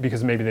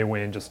 Because maybe they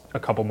win just a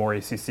couple more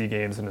ACC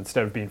games, and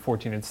instead of being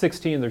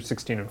 14-16, they're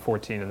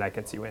 16-14, and that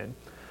gets you in.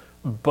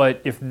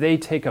 But if they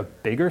take a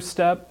bigger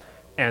step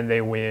and they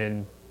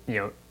win,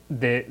 even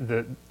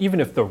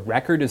if the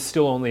record is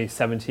still only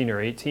 17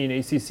 or 18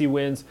 ACC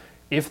wins,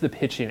 if the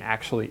pitching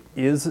actually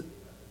is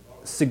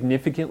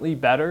significantly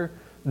better,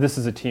 this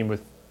is a team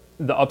with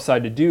the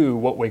upside to do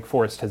what Wake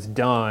Forest has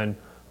done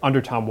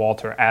under Tom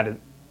Walter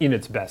in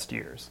its best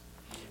years.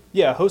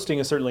 Yeah, hosting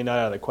is certainly not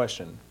out of the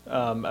question.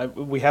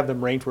 We have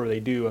them ranked where they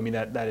do. I mean,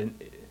 that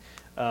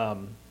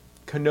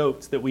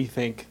connotes that we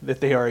think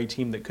that they are a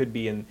team that could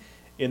be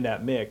in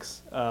that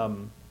mix.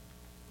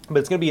 But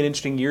it's going to be an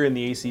interesting year in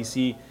the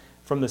ACC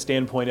from the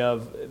standpoint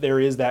of there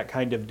is that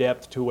kind of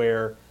depth to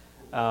where,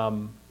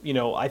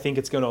 I think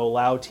it's going to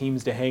allow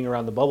teams to hang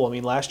around the bubble. I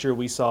mean, last year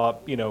we saw,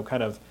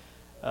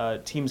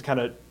 teams kind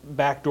of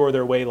backdoor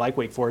their way, like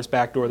Wake Forest,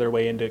 backdoor their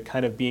way into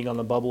kind of being on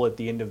the bubble at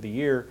the end of the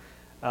year.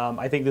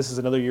 I think this is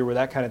another year where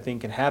that kind of thing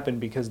can happen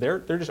because there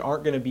just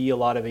aren't going to be a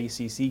lot of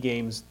ACC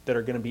games that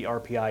are going to be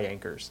RPI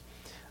anchors.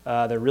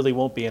 There really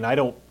won't be, and I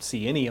don't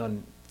see any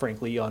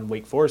frankly, on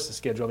Wake Forest's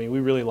schedule. I mean, we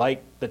really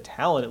like the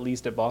talent, at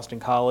least at Boston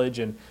College,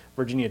 and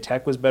Virginia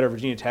Tech was better.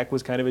 Virginia Tech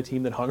was kind of a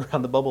team that hung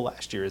around the bubble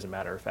last year, as a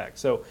matter of fact.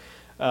 So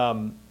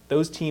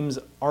those teams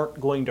aren't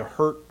going to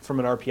hurt from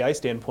an RPI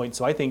standpoint.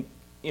 So I think,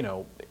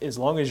 as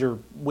long as you're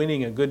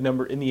winning a good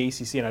number in the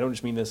ACC, and I don't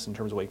just mean this in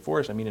terms of Wake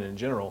Forest, I mean it in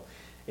general,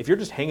 if you're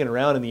just hanging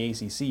around in the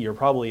ACC, you're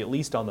probably at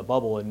least on the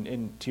bubble.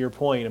 And to your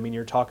point, I mean,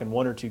 you're talking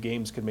 1 or 2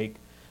 games could make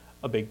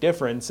a big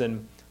difference.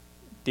 And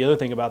the other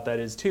thing about that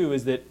is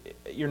that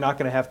you're not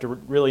going to have to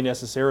really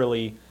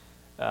necessarily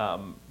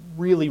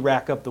really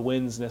rack up the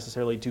wins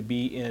necessarily to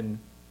be in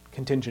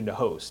contention to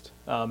host.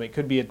 It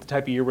could be at the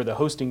type of year where the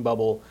hosting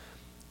bubble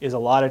is a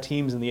lot of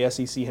teams in the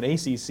SEC and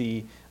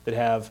ACC that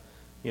have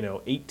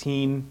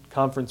 18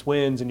 conference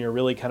wins, and you're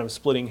really kind of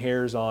splitting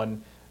hairs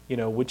on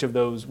which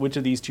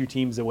of these two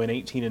teams that win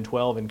 18 and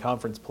 12 in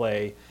conference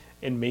play,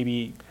 and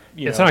maybe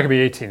it's not going to be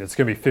 18. It's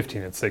going to be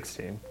 15 and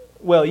 16.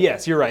 Well,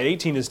 yes, you're right.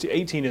 18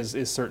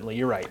 is certainly,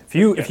 you're right.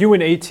 If you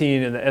win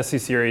 18 in the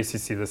SEC or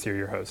ACC this year,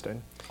 you're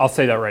hosting. I'll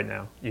say that right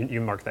now.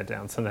 You mark that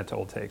down. Send that to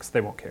Old Takes.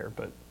 They won't care,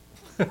 but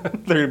they're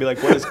going to be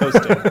like, "What is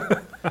hosting?"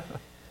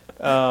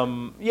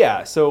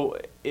 So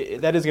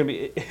that is going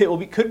to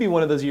be. Could be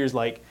one of those years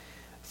like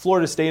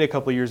Florida State a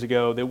couple of years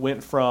ago that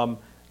went from,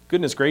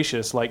 goodness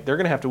gracious, like they're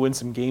going to have to win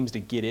some games to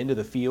get into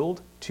the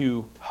field,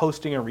 to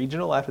hosting a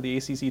regional after the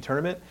ACC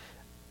tournament.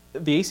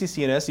 The ACC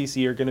and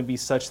SEC are going to be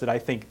such that I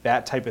think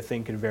that type of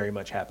thing could very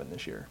much happen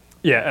this year.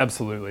 Yeah,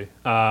 absolutely.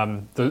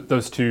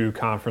 Those two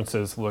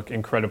conferences look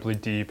incredibly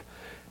deep,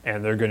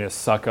 and they're going to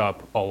suck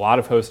up a lot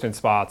of hosting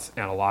spots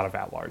and a lot of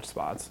at-large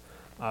spots.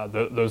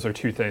 Those are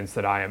two things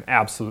that I am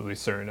absolutely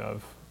certain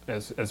of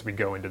as we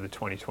go into the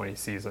 2020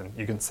 season.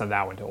 You can send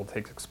that one to Old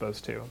Takes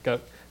Exposed too. I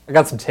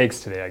got some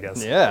takes today, I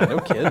guess. Yeah, no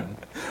kidding.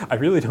 I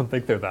really don't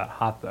think they're that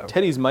hot, though.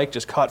 Teddy's mic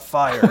just caught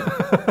fire.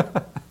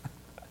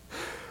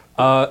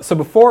 So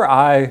before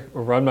I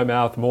run my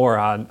mouth more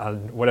on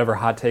whatever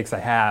hot takes I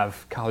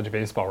have, college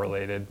baseball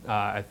related,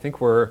 I think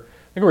we're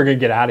going to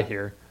get out of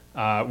here.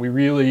 We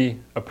really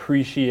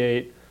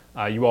appreciate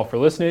you all for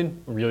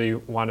listening. We really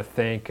want to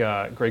thank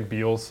Greg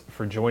Beals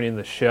for joining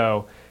the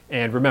show.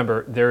 And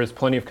remember, there is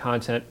plenty of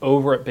content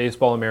over at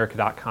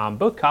baseballamerica.com,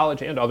 both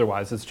college and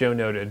otherwise. As Joe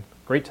noted,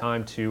 great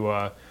time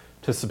to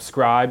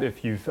subscribe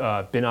if you've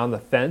been on the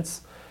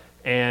fence.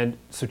 And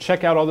so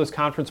check out all those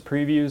conference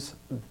previews.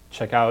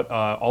 Check out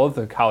all of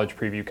the college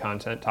preview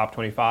content, top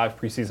 25,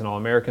 preseason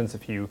All-Americans.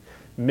 If you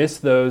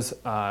missed those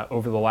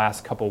over the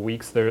last couple of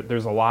weeks,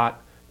 there's a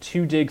lot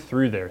to dig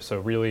through there. So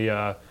really,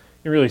 you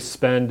really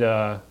spend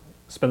the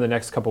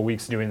next couple of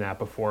weeks doing that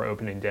before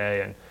opening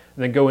day, and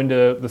then go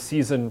into the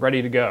season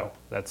ready to go.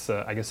 That's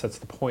I guess that's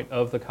the point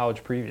of the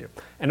college preview.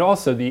 And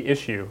also the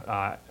issue,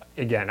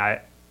 again,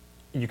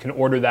 you can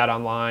order that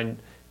online.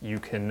 You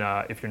can,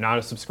 if you're not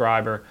a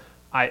subscriber.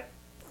 I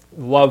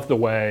love the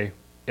way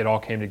it all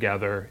came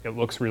together. It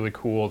looks really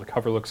cool. The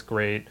cover looks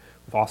great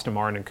with Austin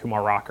Martin and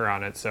Kumar Rocker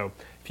on it. So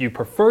if you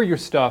prefer your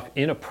stuff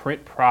in a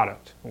print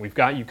product, we've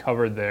got you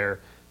covered there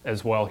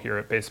as well here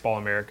at Baseball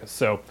America.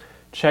 So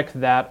check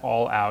that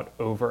all out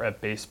over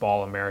at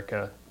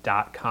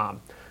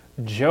baseballamerica.com.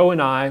 Joe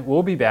and I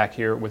will be back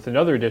here with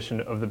another edition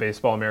of the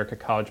Baseball America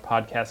College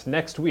Podcast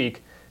next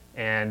week.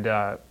 And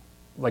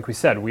like we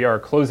said, we are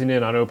closing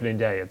in on opening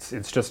day.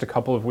 It's just a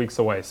couple of weeks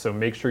away. So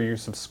make sure you're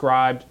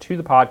subscribed to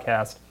the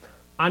podcast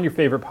on your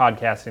favorite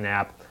podcasting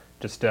app.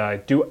 Just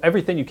do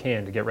everything you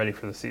can to get ready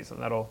for the season.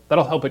 That'll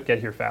help it get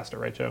here faster,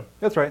 right, Joe?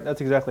 That's right.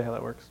 That's exactly how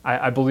that works.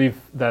 I believe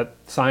that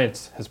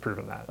science has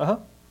proven that. Uh-huh.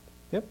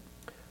 Yep.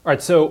 All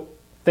right, so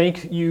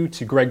thank you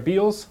to Greg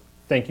Beals.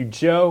 Thank you,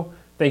 Joe.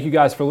 Thank you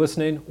guys for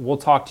listening. We'll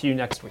talk to you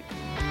next week.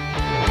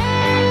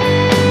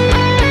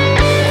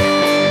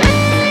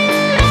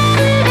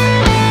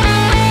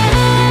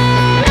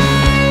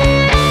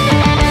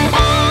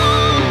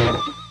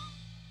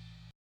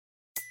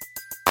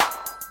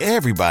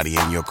 Everybody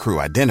in your crew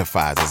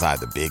identifies as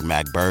either Big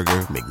Mac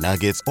Burger,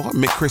 McNuggets, or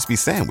McCrispy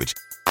Sandwich.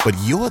 But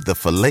you're the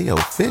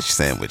Filet-O-Fish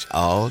Sandwich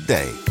all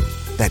day.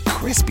 That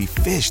crispy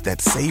fish, that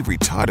savory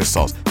tartar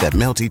sauce, that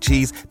melty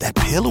cheese, that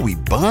pillowy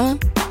bun.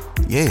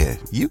 Yeah,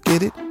 you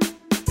get it.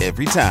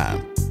 Every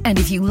time. And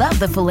if you love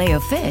the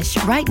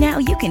Filet-O-Fish, right now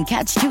you can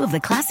catch two of the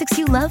classics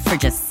you love for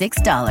just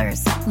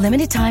 $6.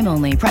 Limited time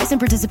only. Price and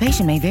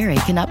participation may vary.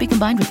 Cannot be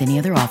combined with any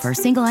other offer.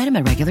 Single item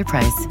at regular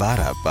price.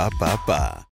 Ba-da-ba-ba-ba.